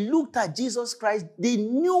said they looked at Jesus Christ. They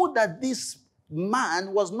knew that this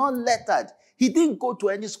man was not lettered. He didn't go to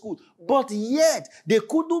any school. But yet, they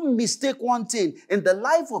couldn't mistake one thing. In the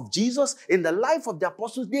life of Jesus, in the life of the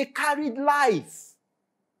apostles, they carried life.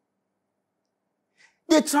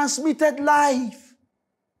 They transmitted life.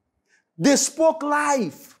 They spoke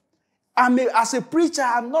life. As a preacher,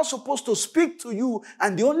 I'm not supposed to speak to you,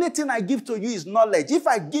 and the only thing I give to you is knowledge. If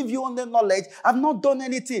I give you only knowledge, I've not done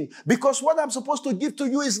anything. Because what I'm supposed to give to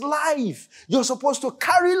you is life. You're supposed to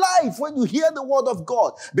carry life when you hear the word of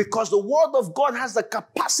God. Because the word of God has the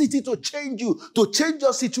capacity to change you, to change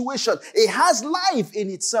your situation. It has life in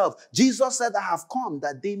itself. Jesus said, I have come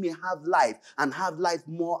that they may have life and have life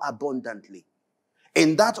more abundantly.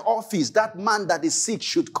 In that office, that man that is sick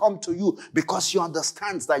should come to you because he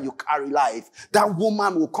understands that you carry life. That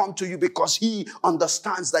woman will come to you because he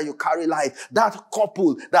understands that you carry life. That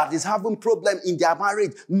couple that is having problem in their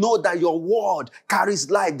marriage, know that your word carries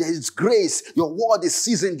life. There is grace. Your word is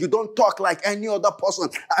seasoned. You don't talk like any other person.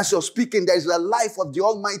 As you're speaking, there is the life of the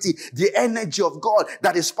Almighty, the energy of God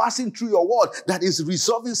that is passing through your word, that is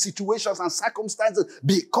resolving situations and circumstances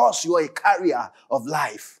because you are a carrier of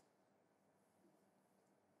life.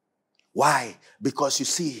 Why? Because you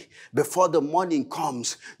see, before the morning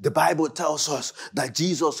comes, the Bible tells us that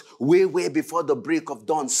Jesus, way before the break of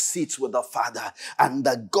dawn, sits with the Father, and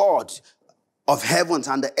the God of heavens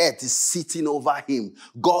and the earth is sitting over him.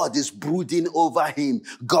 God is brooding over him.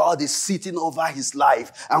 God is sitting over his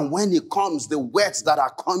life. And when he comes, the words that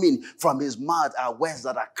are coming from his mouth are words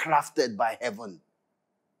that are crafted by heaven.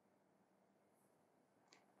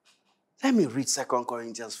 Let me read 2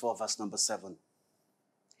 Corinthians 4, verse number 7.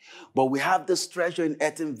 But we have this treasure in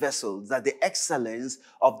earthen vessels, that the excellence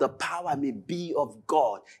of the power may be of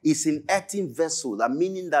God. It's in earthen vessels,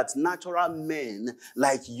 meaning that natural men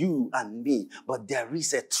like you and me, but there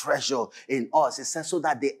is a treasure in us. It says so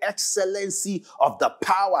that the excellency of the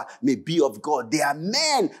power may be of God. They are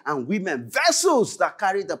men and women, vessels that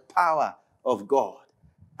carry the power of God,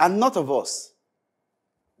 and not of us.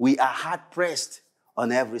 We are hard pressed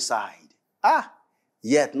on every side,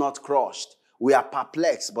 yet not crushed. We are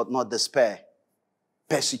perplexed, but not despair.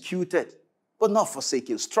 Persecuted, but not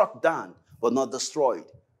forsaken. Struck down, but not destroyed.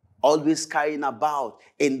 Always carrying about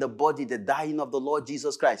in the body the dying of the Lord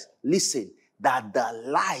Jesus Christ. Listen, that the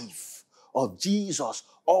life of Jesus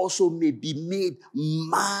also may be made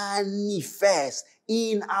manifest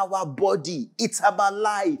in our body. It's about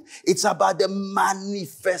life. It's about the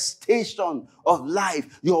manifestation of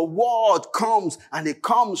life. Your word comes and it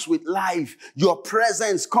comes with life. Your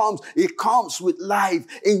presence comes, it comes with life.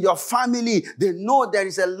 In your family, they know there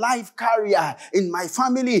is a life carrier in my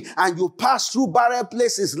family, and you pass through barren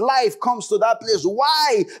places. Life comes to that place.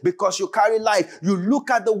 Why? Because you carry life. You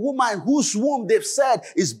look at the woman whose womb they've said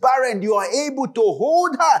is barren. You are able to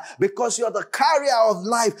hold her because you're the carrier of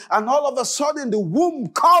life. And all of a sudden, the womb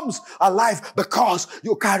comes alive because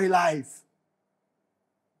you carry life.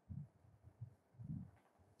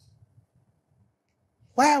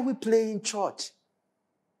 Why are we playing church?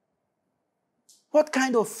 What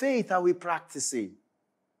kind of faith are we practicing?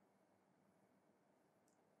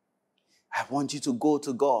 I want you to go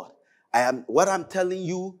to God. What I'm telling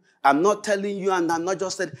you, I'm not telling you, and I'm not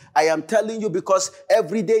just saying, I am telling you because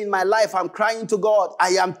every day in my life I'm crying to God. I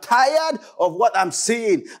am tired of what I'm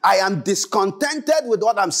seeing. I am discontented with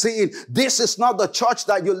what I'm seeing. This is not the church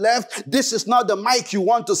that you left. This is not the Mike you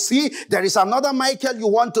want to see. There is another Michael you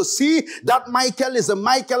want to see. That Michael is the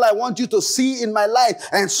Michael I want you to see in my life.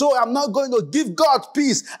 And so I'm not going to give God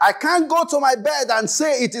peace. I can't go to my bed and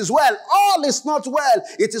say it is well. All is not well.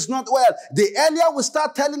 It is not well. The earlier we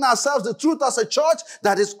start telling ourselves the truth as a church,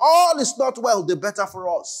 that is all is not well, the better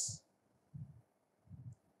for us.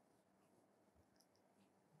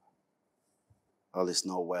 All is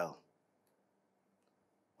not well.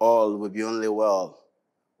 All will be only well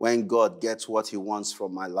when God gets what he wants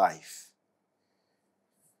from my life.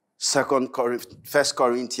 1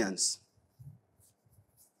 Corinthians.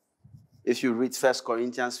 If you read 1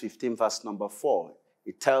 Corinthians 15, verse number 4,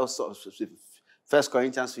 it tells us, 1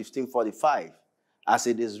 Corinthians 15:45, as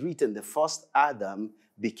it is written, the first Adam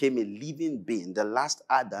became a living being. The last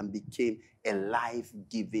Adam became a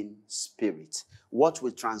life-giving spirit. What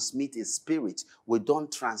we transmit is spirit. We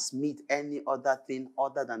don't transmit any other thing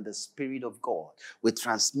other than the Spirit of God. We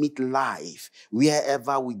transmit life.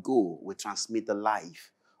 Wherever we go, we transmit the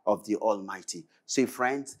life of the Almighty. See,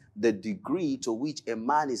 friends, the degree to which a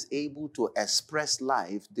man is able to express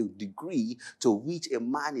life, the degree to which a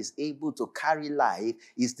man is able to carry life,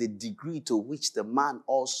 is the degree to which the man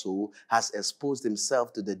also has exposed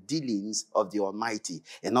himself to the dealings of the Almighty.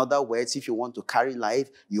 In other words, if you want to carry life,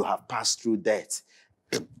 you have passed through death.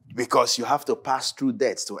 Because you have to pass through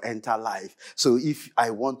death to enter life. So if I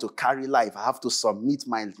want to carry life, I have to submit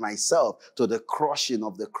myself to the crushing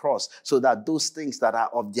of the cross, so that those things that are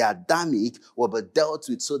of the Adamic will be dealt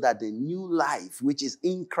with, so that the new life, which is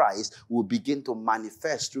in Christ, will begin to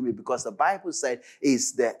manifest through me. Because the Bible said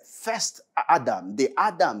it's the first Adam, the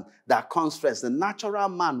Adam that comes first. The natural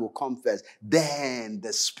man will come first, then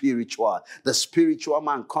the spiritual. The spiritual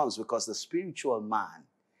man comes, because the spiritual man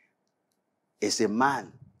is a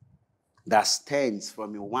man that stands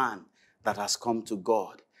from a one that has come to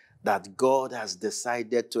God, that God has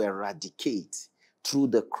decided to eradicate through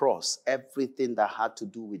the cross everything that had to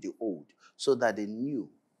do with the old, so that the new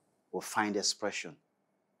will find expression.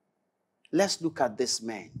 Let's look at this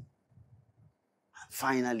man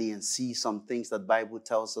finally and see some things that the Bible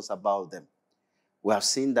tells us about them. We have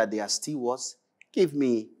seen that they are stewards. Give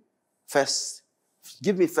me First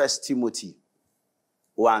Timothy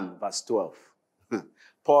 1, verse 12.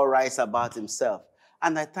 Paul writes about himself,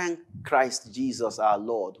 and I thank Christ Jesus our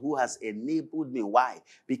Lord, who has enabled me. Why?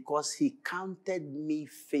 Because he counted me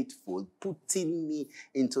faithful, putting me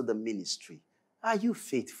into the ministry. Are you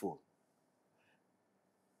faithful?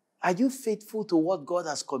 Are you faithful to what God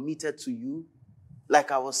has committed to you?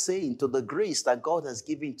 Like I was saying, to the grace that God has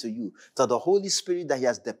given to you, to the Holy Spirit that He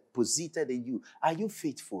has deposited in you. Are you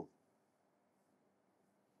faithful?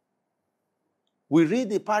 We read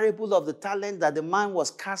the parable of the talent that the man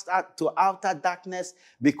was cast out to outer darkness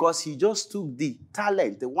because he just took the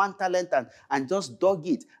talent, the one talent, and just dug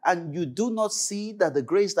it. And you do not see that the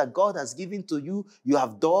grace that God has given to you, you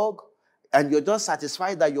have dug, and you're just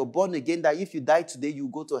satisfied that you're born again, that if you die today, you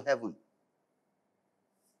go to heaven.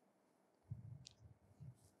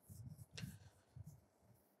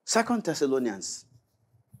 First Thessalonians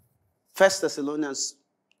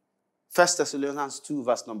 2,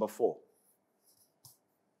 verse number 4.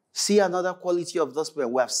 See another quality of those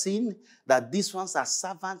men. We have seen that these ones are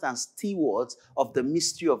servants and stewards of the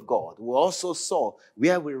mystery of God. We also saw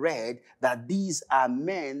where we read that these are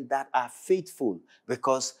men that are faithful,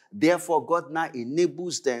 because therefore God now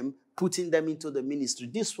enables them, putting them into the ministry.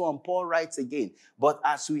 This one, Paul writes again, but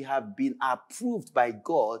as we have been approved by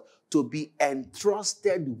God to be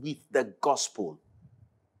entrusted with the gospel,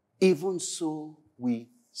 even so we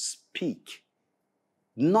speak,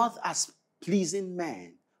 not as pleasing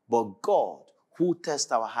men, but God who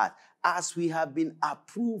tests our heart, as we have been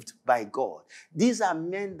approved by God. These are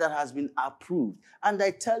men that has been approved. And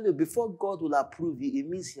I tell you, before God will approve you, it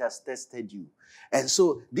means He has tested you. And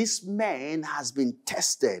so this man has been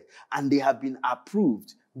tested and they have been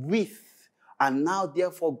approved with. And now,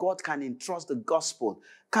 therefore, God can entrust the gospel.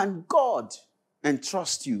 Can God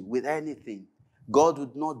entrust you with anything? God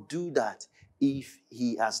would not do that if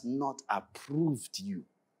He has not approved you.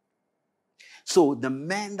 So the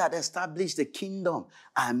men that established the kingdom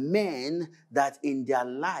are men that in their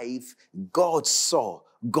life God saw,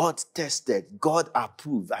 God tested, God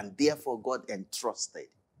approved, and therefore God entrusted.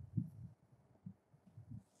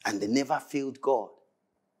 And they never failed God.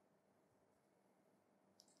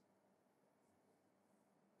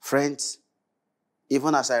 Friends,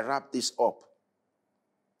 even as I wrap this up,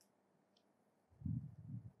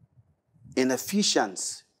 in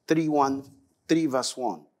Ephesians 3 verse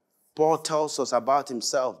 1, Paul tells us about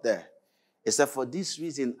himself there. He said, for this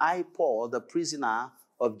reason, I, Paul, the prisoner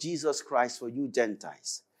of Jesus Christ for you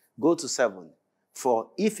Gentiles. Go to 7.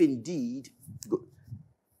 For if indeed,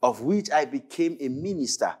 of which I became a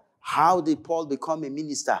minister. How did Paul become a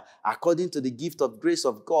minister? According to the gift of grace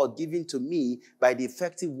of God given to me by the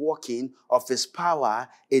effective working of His power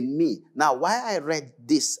in me. Now, why I read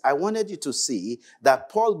this, I wanted you to see that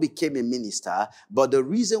Paul became a minister, but the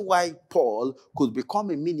reason why Paul could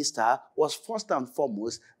become a minister was first and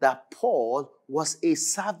foremost that Paul was a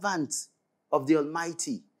servant of the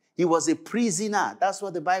Almighty. He was a prisoner. That's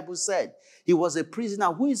what the Bible said. He was a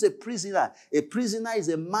prisoner. Who is a prisoner? A prisoner is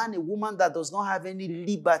a man, a woman that does not have any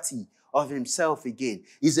liberty of himself again.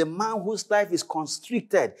 He's a man whose life is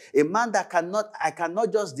constricted. A man that I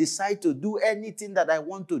cannot just decide to do anything that I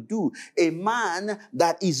want to do. A man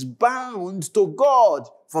that is bound to God,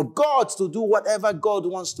 for God to do whatever God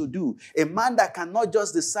wants to do. A man that cannot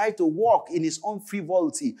just decide to walk in his own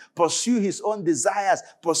frivolity, pursue his own desires,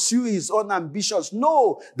 pursue his own ambitions.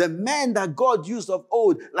 No, the men that God used of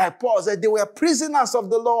old, like Paul said, they were prisoners of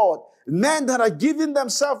the Lord. Men that are giving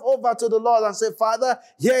themselves over to the Lord and say, Father,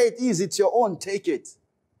 here it is, it's your own, take it.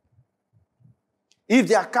 If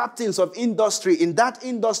they are captains of industry, in that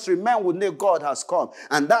industry, men would know God has come.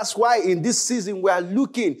 And that's why in this season, we are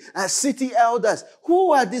looking at city elders.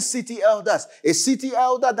 Who are these city elders? A city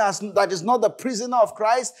elder that is not the prisoner of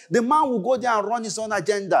Christ, the man will go there and run his own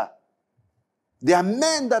agenda. There are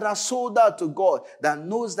men that are sold out to God, that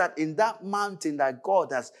knows that in that mountain that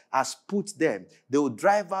God has put them, they will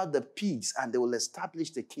drive out the pigs and they will establish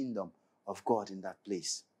the kingdom of God in that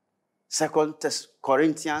place. 2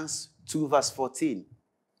 Corinthians 2 verse 14.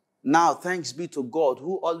 Now thanks be to God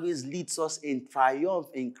who always leads us in triumph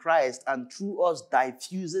in Christ and through us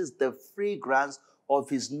diffuses the fragrance of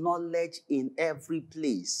His knowledge in every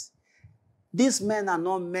place. These men are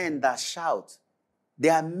not men that shout. They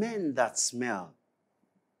are men that smell.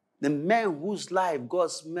 The men whose life God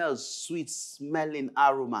smells sweet smelling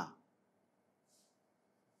aroma.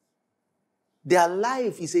 Their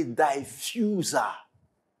life is a diffuser.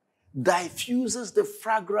 Diffuses the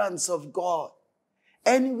fragrance of God.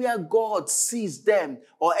 Anywhere God sees them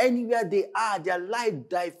or anywhere they are, their life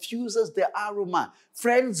diffuses the aroma.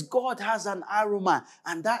 Friends, God has an aroma,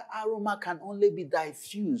 and that aroma can only be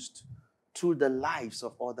diffused through the lives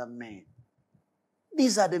of other men.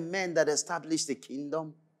 These are the men that establish the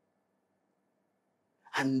kingdom.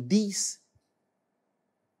 And this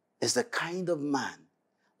is the kind of man,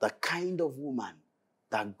 the kind of woman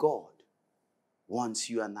that God wants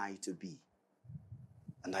you and I to be.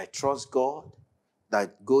 And I trust God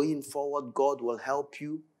that going forward, God will help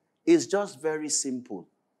you. It's just very simple.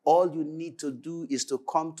 All you need to do is to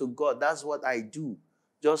come to God. That's what I do.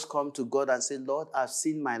 Just come to God and say, Lord, I've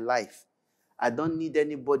seen my life. I don't need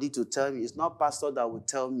anybody to tell me. It's not pastor that will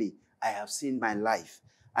tell me. I have seen my life.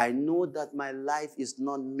 I know that my life is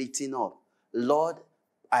not meeting up. Lord,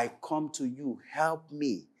 I come to you. Help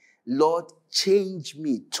me. Lord, change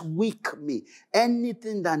me, tweak me.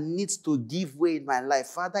 Anything that needs to give way in my life.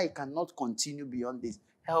 Father, I cannot continue beyond this.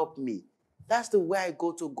 Help me. That's the way I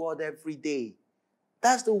go to God every day.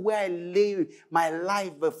 That's the way I lay my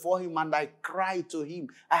life before him and I cry to him.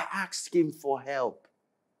 I ask him for help.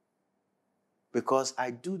 Because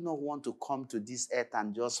I do not want to come to this earth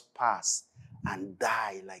and just pass and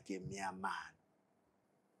die like a mere man.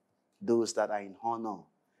 Those that are in honor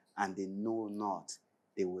and they know not,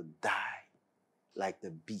 they will die like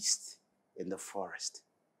the beast in the forest.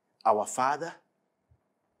 Our Father,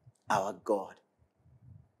 our God.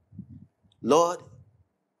 Lord,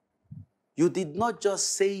 you did not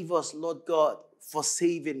just save us, Lord God, for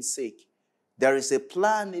saving's sake. There is a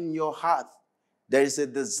plan in your heart. There is a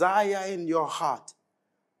desire in your heart.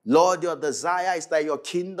 Lord, your desire is that your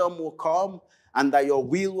kingdom will come and that your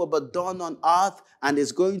will be done on earth and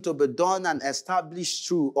is going to be done and established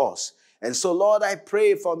through us. And so, Lord, I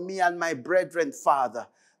pray for me and my brethren, Father,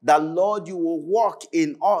 that, Lord, you will walk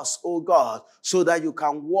in us, oh God, so that you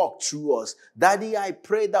can walk through us. Daddy, I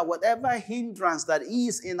pray that whatever hindrance that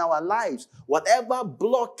is in our lives, whatever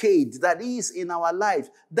blockade that is in our lives,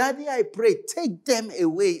 Daddy, I pray, take them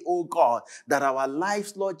away, oh God, that our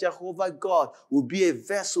lives, Lord Jehovah God, will be a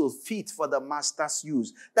vessel fit for the Master's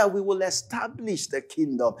use, that we will establish the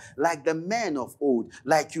kingdom like the men of old,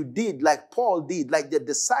 like you did, like Paul did, like the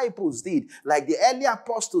disciples did, like the early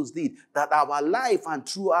apostles did, that our life and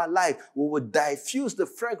through our life we will diffuse the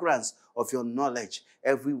fragrance of your knowledge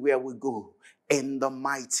everywhere we go. In the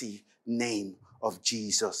mighty name of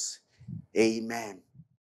Jesus. Amen.